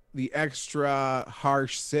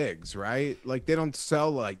harsh cigs, right? Like they don't sell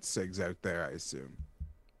light cigs out there, I assume.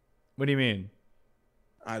 What do you mean?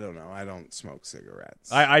 I don't know. I don't smoke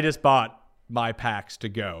cigarettes. I just bought my packs to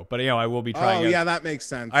go, but I will be trying. Oh yeah, that makes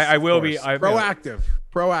sense. I will be proactive.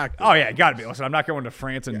 Oh yeah, gotta be. Listen, I'm not going to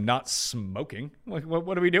France and not smoking. Like,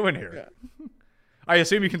 what are we doing here? Yeah. I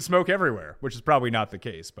assume you can smoke everywhere, which is probably not the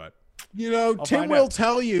case, but Tim will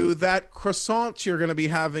tell you that croissants you're going to be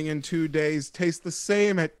having in 2 days taste the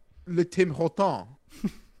same at Le Tim Hortons.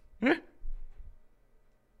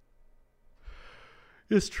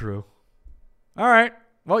 It's true. All right.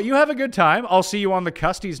 Well, you have a good time. I'll see you on the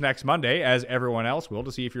Custies next Monday, as everyone else will,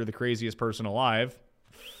 to see if you're the craziest person alive.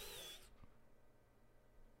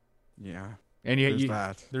 Yeah. And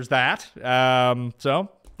there's that. So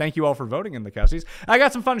thank you all for voting in the Custies. I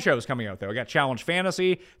got some fun shows coming out, though. I got Challenge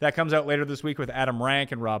Fantasy. That comes out later this week with Adam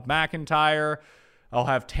Rank and Rob McIntyre. I'll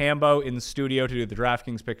have Tambo in the studio to do the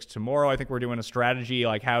DraftKings picks tomorrow. I think we're doing a strategy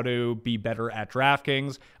like how to be better at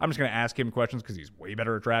DraftKings. I'm just going to ask him questions because he's way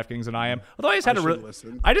better at DraftKings than I am. Although I just had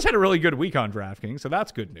a really good week on DraftKings, so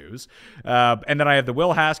that's good news. And then I have the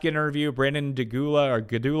Will Haskett interview, Brandon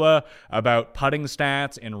Gadula about putting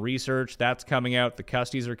stats and research. That's coming out. The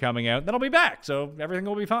Custies are coming out. Then I'll be back, so everything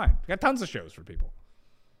will be fine. Got tons of shows for people.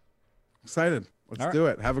 Excited. Let's do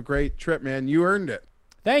it. Have a great trip, man. You earned it.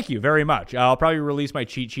 Thank you very much. I'll probably release my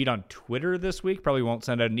cheat sheet on Twitter this week. Probably won't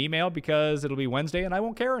send out an email because it'll be Wednesday and I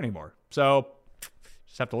won't care anymore. So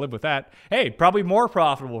just have to live with that. Hey, probably more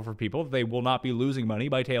profitable for people. They will not be losing money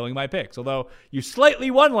by tailing my picks. Although you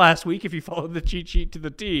slightly won last week if you followed the cheat sheet to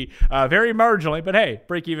the T. Very marginally, but hey,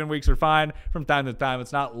 break-even weeks are fine. From time to time,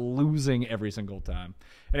 it's not losing every single time.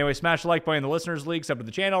 Anyway, smash the like button in the Listeners League, sub to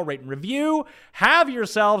the channel, rate and review. Have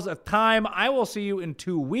yourselves a time. I will see you in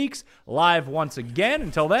 2 weeks, live once again.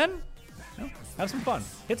 Until then, have some fun.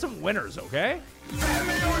 Hit some winners, okay?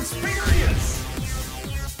 Family experience!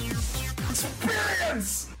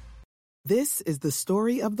 Experience! This is the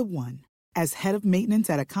story of the one. As head of maintenance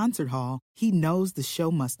at a concert hall, he knows the show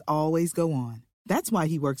must always go on. That's why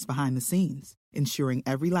he works behind the scenes, ensuring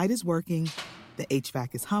every light is working, the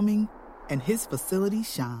HVAC is humming, and his facility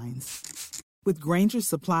shines. With Grainger's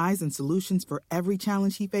supplies and solutions for every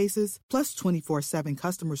challenge he faces, plus 24/7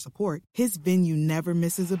 customer support, his venue never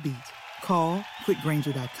misses a beat. Call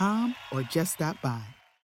quickgrainger.com or just stop by.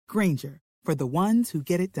 Grainger, for the ones who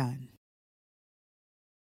get it done.